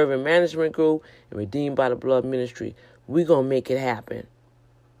in Urban Management Group and Redeemed by the Blood Ministry. We're going to make it happen.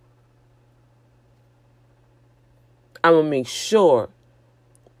 I'm going to make sure,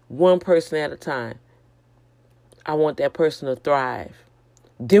 one person at a time, I want that person to thrive.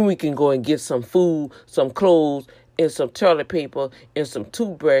 Then we can go and get some food, some clothes, and some toilet paper, and some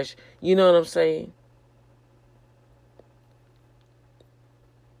toothbrush. You know what I'm saying?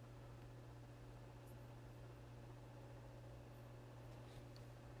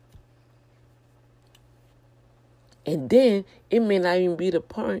 And then it may not even be the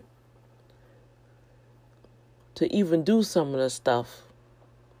point to even do some of the stuff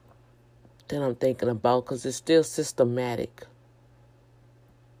that I'm thinking about, because it's still systematic.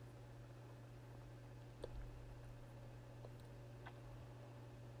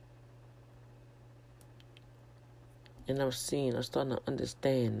 And I'm starting to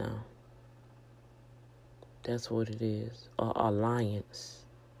understand now. That's what it is. An alliance.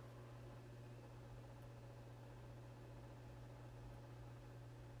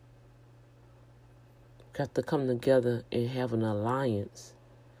 Got to come together and have an alliance.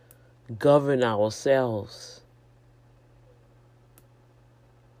 Govern ourselves.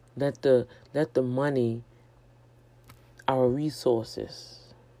 Let the money, our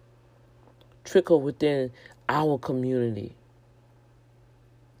resources, trickle within our community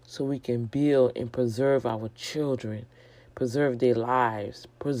so we can build and preserve our children, preserve their lives,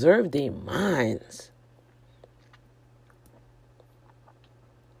 preserve their minds.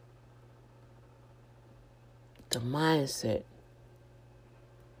 The mindset.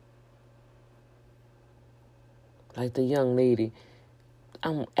 Like the young lady,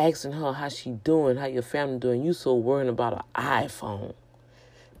 I'm asking her how she doing, how your family doing. You so worried about an iPhone.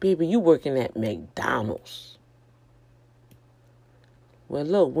 Baby, you working at McDonald's. Well,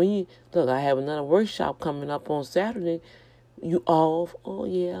 look, I have another workshop coming up on Saturday. You off? Oh,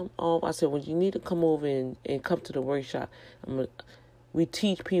 yeah, I'm off. I said, well, you need to come over and come to the workshop. We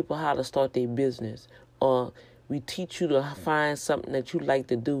teach people how to start their business, or we teach you to find something that you like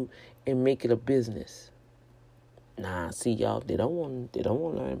to do and make it a business. Nah, see, y'all, they don't want to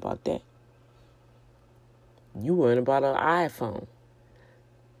learn about that. You learn about an iPhone.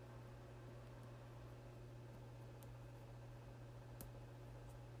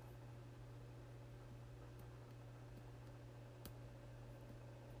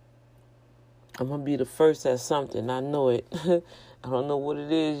 I'm going to be the first at something. I know it. I don't know what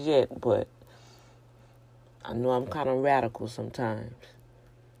it is yet, but I know I'm kind of radical sometimes.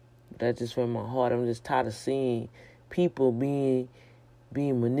 That's just from my heart. I'm just tired of seeing people being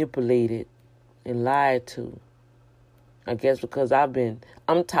manipulated and lied to. I guess because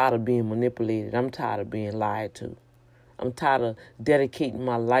I'm tired of being manipulated. I'm tired of being lied to. I'm tired of dedicating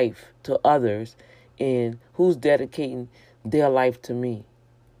my life to others, and who's dedicating their life to me?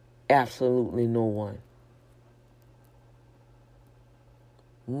 Absolutely no one.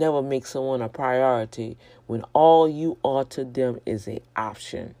 Never make someone a priority when all you are to them is an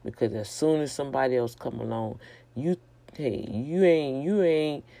option. Because as soon as somebody else come along, you're not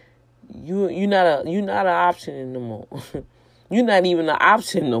an option anymore. You're not even an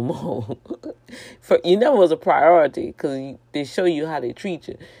option no more. You never was a priority because they show you how they treat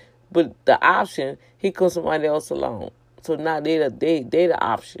you. But the option, here comes somebody else along. So now they the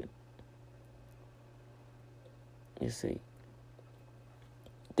option. You see.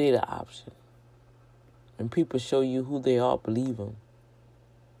 They the option. When people show you who they are, believe them.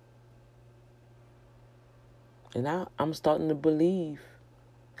 And I'm starting to believe.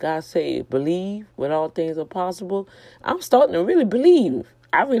 God said, believe when all things are possible. I'm starting to really believe.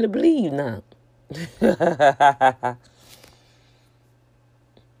 I really believe now.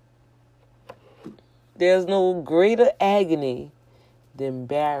 There's no greater agony than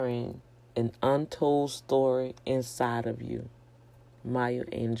bearing an untold story inside of you. Maya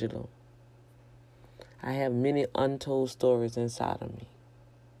Angelou. I have many untold stories inside of me.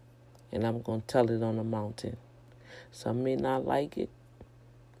 And I'm going to tell it on the mountain. Some may not like it,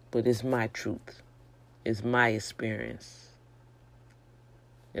 but it's my truth. It's my experience.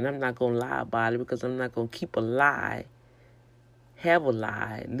 And I'm not going to lie about it because I'm not going to keep a lie, have a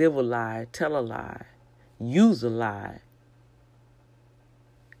lie, live a lie, tell a lie, use a lie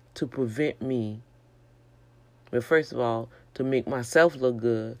to prevent me. But first of all, to make myself look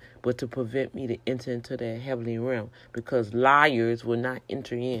good, but to prevent me to enter into that heavenly realm because liars will not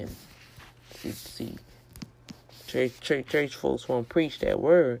enter in. See, church folks won't preach that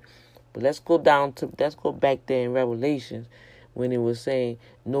word, but let's go back there in Revelations when it was saying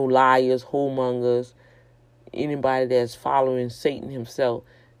no liars, whoremongers, anybody that's following Satan himself,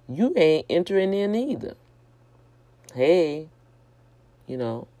 you ain't entering in either. Hey,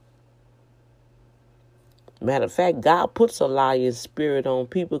 matter of fact, God puts a lying spirit on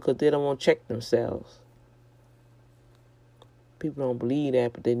people because they don't want to check themselves. People don't believe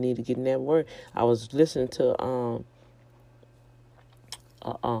that, but they need to get in that word. I was listening to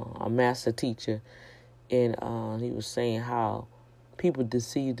a master teacher, and he was saying how people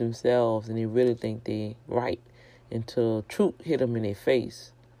deceive themselves and they really think they're right until truth hit them in their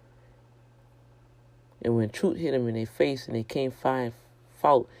face. And when truth hit them in their face and they can't find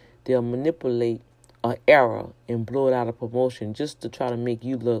fault, they'll manipulate an error and blow it out of promotion just to try to make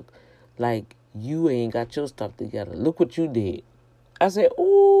you look like you ain't got your stuff together. Look what you did. I said,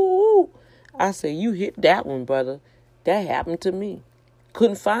 ooh. I said, you hit that one, brother. That happened to me.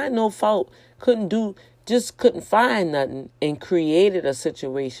 Couldn't find no fault. Just couldn't find nothing and created a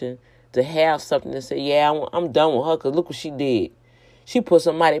situation to have something to say, yeah, I'm done with her because look what she did. She put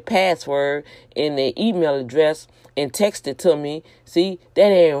somebody's password in their email address and texted to me. See, that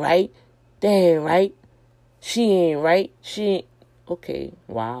ain't right. That ain't right. She ain't right. She ain't. Okay,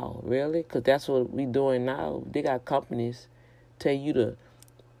 wow, really? Because that's what we doing now. They got companies tell you to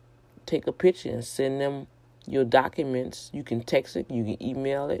take a picture and send them your documents. You can text it. You can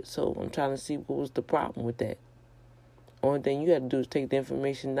email it. So I'm trying to see what was the problem with that. Only thing you have to do is take the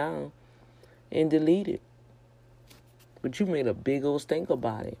information down and delete it. But you made a big old stink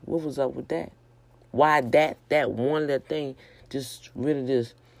about it. What was up with that? Why that one little thing just really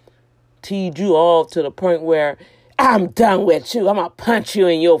just teed you off to the point where I'm done with you. I'm going to punch you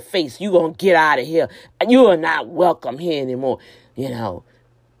in your face. You going to get out of here. You are not welcome here anymore.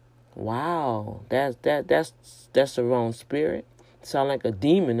 Wow. That's the wrong spirit. Sound like a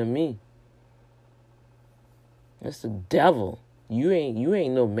demon to me. That's the devil. You ain't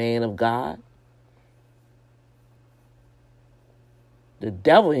no man of God. The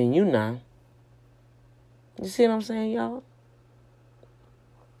devil in you now. You see what I'm saying, y'all?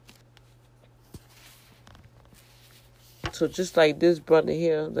 So just like this brother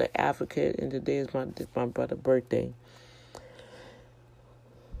here, the advocate, and today is my brother's birthday.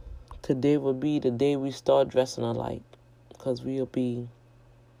 Today will be the day we start dressing alike, because we'll be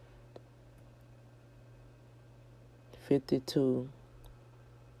 52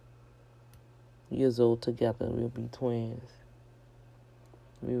 years old together. We'll be twins.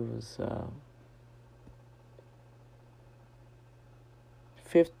 We was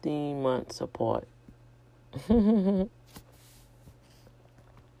 15 months apart.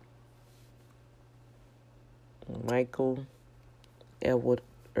 Michael Edward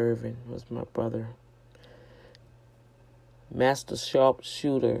Irvin was my brother. Master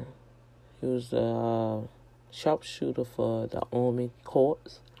sharpshooter. He was a sharpshooter for the Army Corps.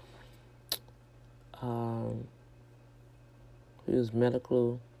 He was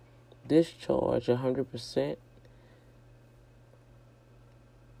medical discharged 100%.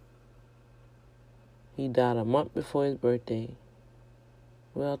 He died a month before his birthday.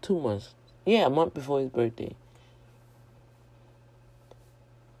 Well, 2 months. Yeah, a month before his birthday.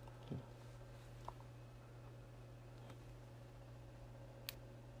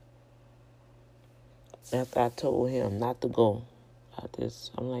 After I told him not to go out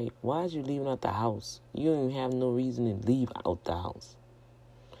this, I'm like, why is you leaving out the house? You don't even have no reason to leave out the house.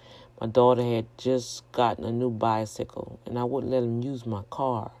 My daughter had just gotten a new bicycle, and I wouldn't let him use my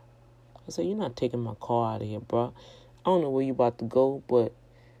car. I said, you're not taking my car out of here, bro. I don't know where you about to go, but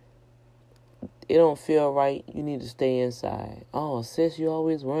it don't feel right. You need to stay inside. Oh, sis, you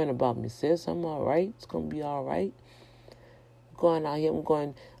always worrying about me. Sis, I'm all right. It's going to be all right. I'm going out here. I'm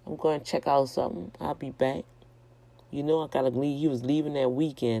going to check out something. I'll be back. You know, I got to leave. He was leaving that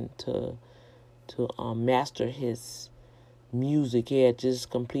weekend to master his music. He had just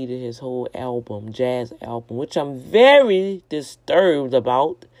completed his whole album, jazz album, which I'm very disturbed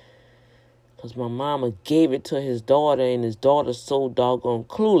about. Because my mama gave it to his daughter, and his daughter's so doggone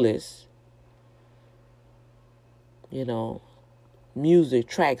clueless. You know, music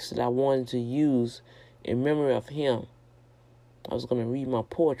tracks that I wanted to use in memory of him. I was going to read my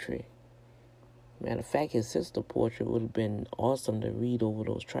poetry. Matter of fact, his sister's portrait would have been awesome to read over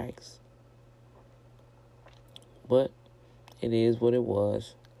those tracks. But it is what it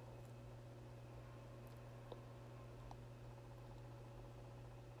was.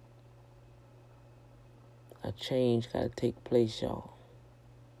 A change got to take place, y'all.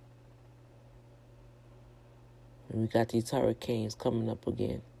 And we got these hurricanes coming up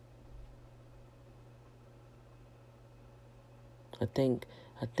again. I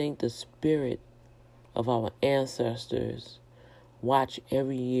think the spirit of our ancestors watch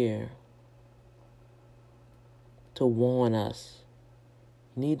every year to warn us.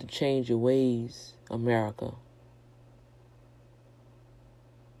 You need to change your ways, America.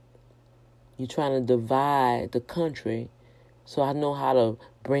 You're trying to divide the country, so I know how to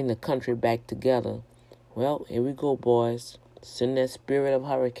bring the country back together. Well, here we go, boys. Send that spirit of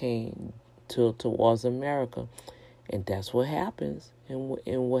hurricane towards America. And that's what happens. And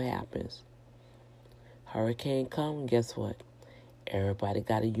what happens? Hurricane come, guess what? Everybody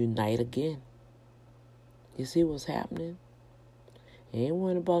got to unite again. You see what's happening? Ain't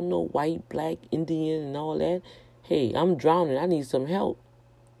worrying about no white, black, Indian, and all that. Hey, I'm drowning. I need some help.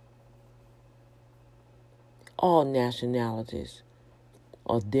 All nationalities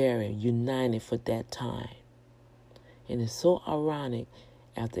are there united for that time. And it's so ironic,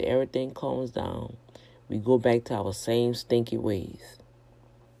 after everything calms down, we go back to our same stinky ways.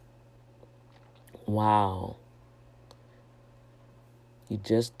 Wow. You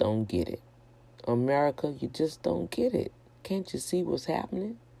just don't get it. America, you just don't get it. Can't you see what's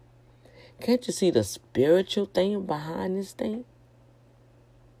happening? Can't you see the spiritual thing behind this thing?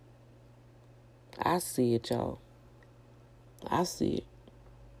 I see it, y'all. I see it.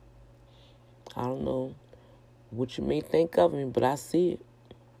 I don't know what you may think of me, but I see it.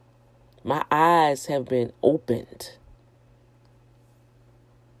 My eyes have been opened.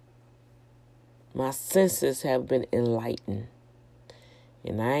 My senses have been enlightened.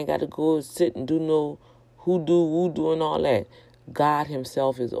 And I ain't got to go sit and do no hoodoo, voodoo, and all that. God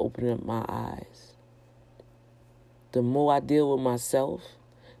himself is opening up my eyes. The more I deal with myself,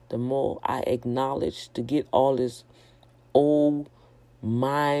 the more I acknowledge to get all this old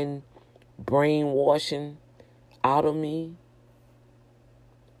mind brainwashing out of me.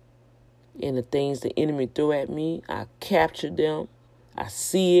 And the things the enemy threw at me, I capture them. I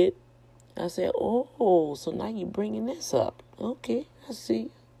see it. I say, oh, so now you're bringing this up. Okay, I see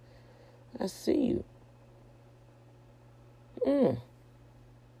you. I see you.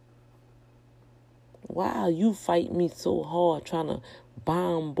 Wow, you fight me so hard trying to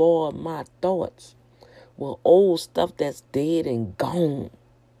bombard my thoughts with old stuff that's dead and gone.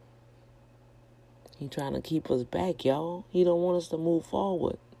 He trying to keep us back, y'all. He don't want us to move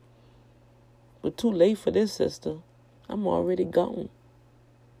forward. But too late for this, sister. I'm already gone.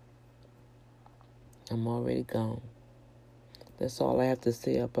 I'm already gone. That's all I have to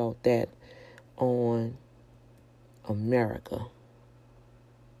say about that on America.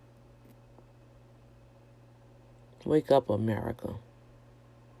 Wake up, America.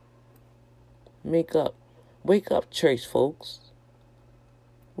 Wake up, church folks.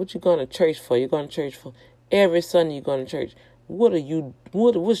 What you going to church for? You're going to church for every Sunday. You're going to church.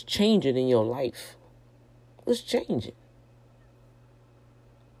 What's changing in your life? What's changing?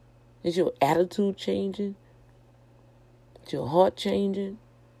 Is your attitude changing? Is your heart changing?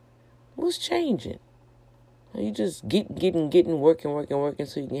 What's changing? Are you just getting, working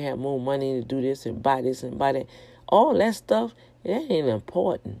so you can have more money to do this and buy this and buy that? All that stuff, that ain't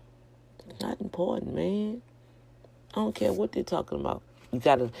important. It's not important, man. I don't care what they're talking about. You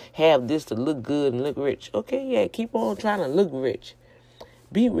got to have this to look good and look rich. Okay, yeah, keep on trying to look rich.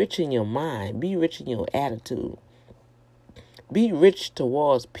 Be rich in your mind. Be rich in your attitude. Be rich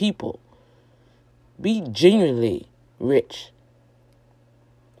towards people. Be genuinely rich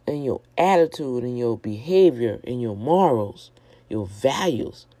in your attitude, in your behavior, in your morals, your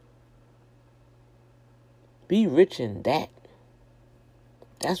values. Be rich in that.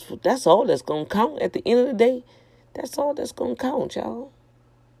 That's all that's going to count at the end of the day. That's all that's going to count, y'all.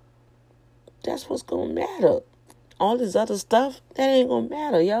 That's what's going to matter. All this other stuff, that ain't going to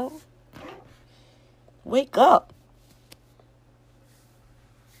matter, y'all. Wake up.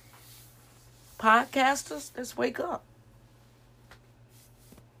 Podcasters, let's wake up.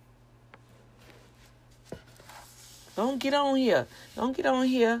 Don't get on here. Don't get on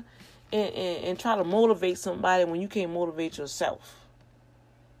here and try to motivate somebody when you can't motivate yourself.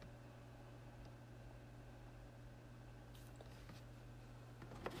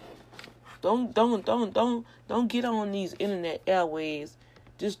 Don't get on these internet airwaves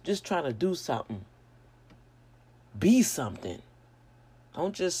just trying to do something. Be something.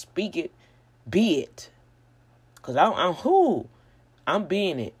 Don't just speak it. Be it. Because I'm who? I'm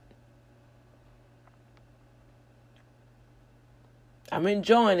being it. I'm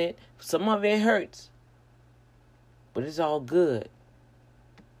enjoying it. Some of it hurts. But it's all good.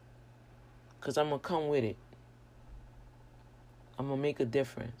 Because I'm going to come with it. I'm going to make a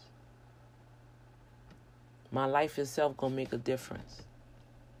difference. My life itself going to make a difference.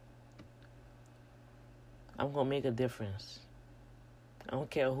 I'm going to make a difference. I don't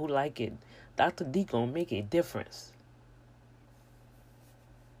care who like it. Dr. D going to make a difference.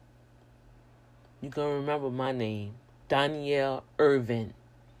 You going to remember my name. Danielle Irvin.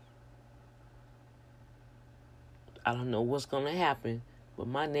 I don't know what's going to happen, but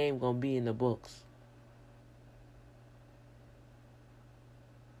my name going to be in the books.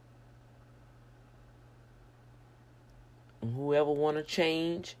 And whoever want to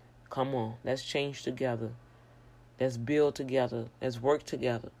change, come on, let's change together. Let's build together. Let's work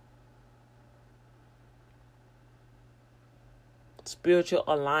together. Spiritual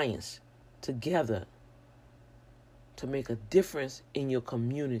alliance together to make a difference in your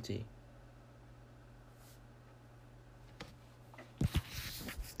community.